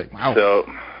amazing. Wow. So,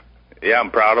 yeah, I'm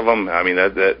proud of them. I mean,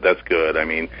 that's good. I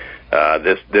mean,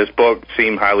 this book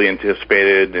seemed highly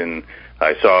anticipated, and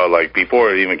I saw, like,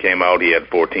 before it even came out, he had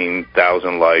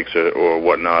 14,000 likes or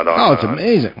whatnot on. It's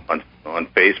amazing. On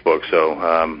Facebook, so...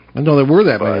 I know there were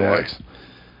that many likes.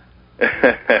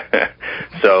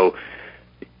 So...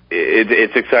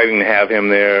 It's exciting to have him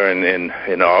there, and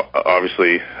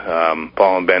obviously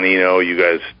Paul and Ben, you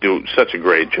guys do such a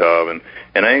great job,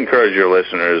 and I encourage your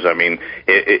listeners. I mean,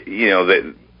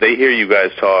 they hear you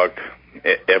guys talk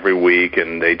every week,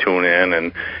 and they tune in,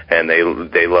 and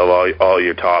they love all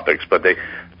your topics, but they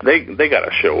got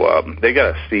to show up. They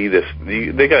got to see this.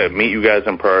 They got to meet you guys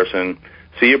in person,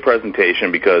 see your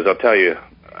presentation, because I'll tell you,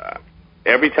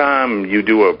 every time you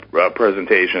do a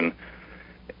presentation,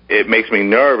 it makes me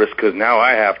nervous because now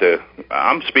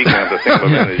I'm speaking at the same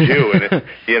event as you, and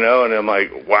and I'm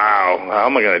like, wow, how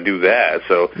am I going to do that?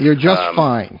 So you're just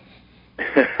fine.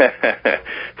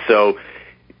 So,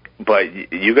 but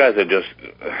you guys are just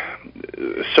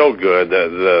so good.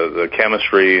 The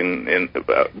chemistry and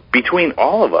between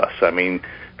all of us. I mean,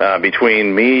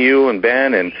 between me, you, and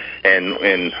Ben,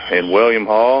 and William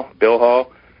Hall, Bill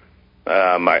Hall.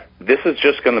 This is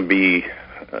just going to be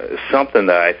something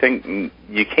that I think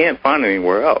you can't find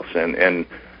anywhere else, and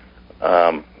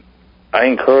I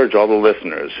encourage all the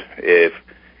listeners, if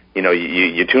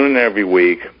you tune in every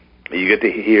week, you get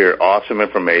to hear awesome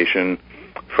information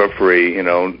for free,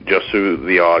 just through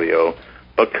the audio,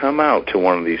 but come out to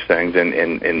one of these things, and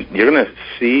you're going to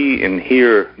see and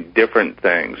hear different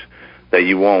things that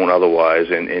you won't otherwise,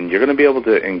 and you're going to be able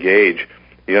to engage.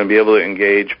 You're going to be able to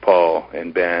engage Paul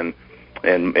and Ben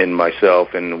and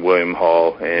myself and William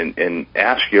Hall, and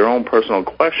ask your own personal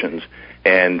questions,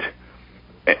 and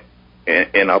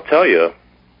I'll tell you,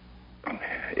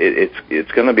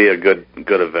 it's going to be a good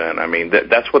event. I mean,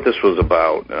 that's what this was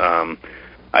about.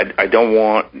 I don't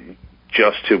want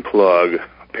just to plug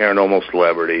paranormal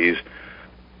celebrities,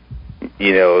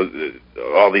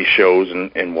 all these shows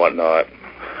and whatnot.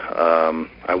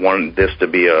 I want this to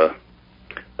be a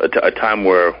time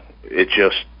where it's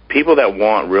just people that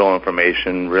want real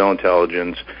information, real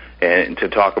intelligence, and to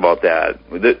talk about that.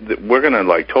 We're going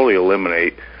to totally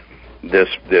eliminate this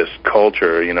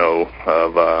culture,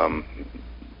 of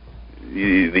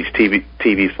these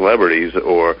TV celebrities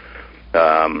or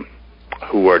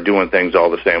who are doing things all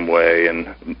the same way.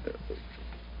 And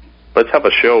let's have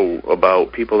a show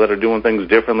about people that are doing things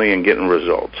differently and getting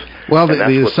results. Well,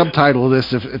 the subtitle of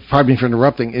this, if pardon me for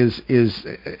interrupting, is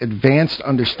Advanced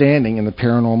Understanding in the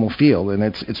Paranormal Field, and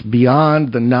it's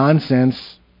beyond the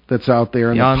nonsense that's out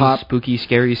there in beyond the pop, spooky,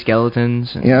 scary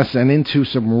skeletons. Yes, and into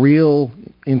some real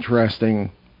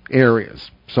interesting areas.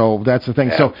 So that's the thing.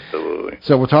 Absolutely.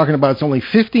 So we're talking about it's only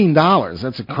 $15.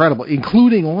 That's incredible,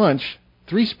 including lunch.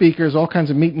 3 speakers, all kinds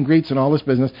of meet and greets and all this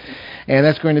business, and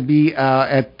that's going to be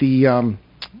at the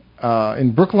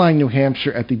in Brookline, New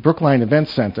Hampshire, at the Brookline Event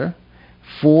Center,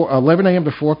 11 a.m.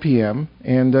 to 4 p.m.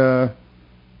 And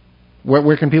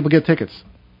where can people get tickets?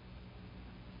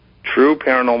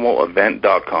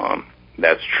 TrueParanormalEvent.com.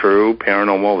 That's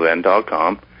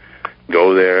TrueParanormalEvent.com.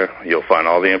 Go there. You'll find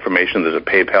all the information. There's a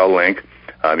PayPal link.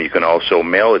 You can also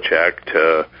mail a check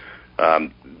to.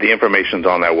 The information's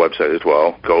on that website as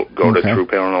well. Go to True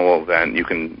Paranormal Event.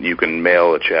 You can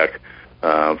mail a check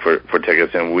for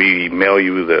tickets, and we mail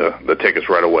you the tickets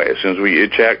right away. As soon as we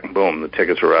get a check, boom, the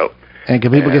tickets are out. And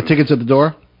can people get tickets at the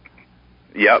door?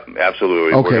 Yep,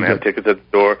 absolutely. Okay, we're going to have tickets at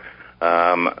the door.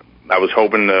 I was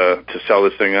hoping to sell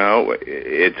this thing out.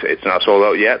 It's not sold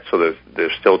out yet, so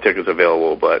there's still tickets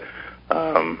available. But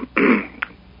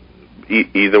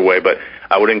either way, but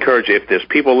I would encourage, if there's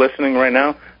people listening right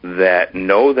now that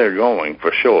know they're going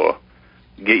for sure,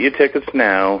 get your tickets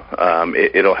now.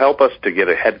 It'll help us to get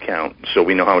a head count so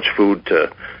we know how much food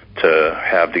to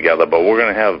have together. But we're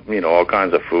going to have, all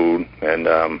kinds of food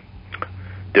and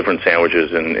different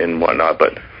sandwiches and whatnot,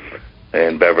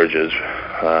 and beverages.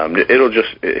 It'll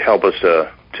just help us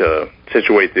to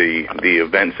situate the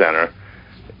event center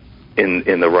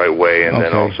in the right way, and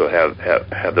then also have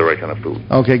the right kind of food.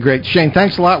 Okay, great. Shane,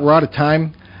 thanks a lot. We're out of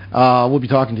time. We'll be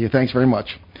talking to you. Thanks very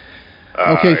much.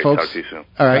 Okay, right, folks. Talk to you soon.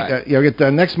 All right. You'll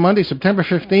get next Monday, September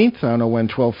 15th, on ON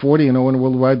 1240 and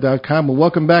ONWorldwide.com. We'll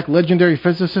welcome back legendary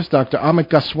physicist Dr. Amit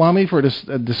Goswami for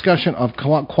a discussion of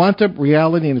quantum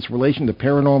reality and its relation to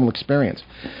paranormal experience.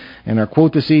 And our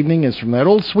quote this evening is from that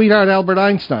old sweetheart Albert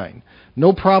Einstein.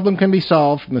 No problem can be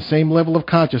solved from the same level of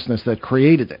consciousness that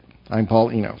created it. I'm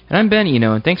Paul Eno. And I'm Ben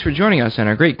Eno, and thanks for joining us on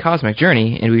our great cosmic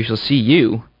journey, and we shall see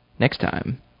you next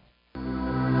time.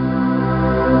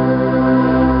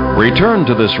 Return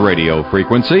to this radio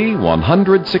frequency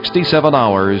 167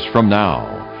 hours from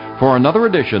now for another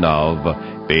edition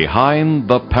of Behind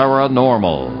the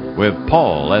Paranormal with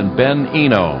Paul and Ben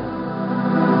Eno.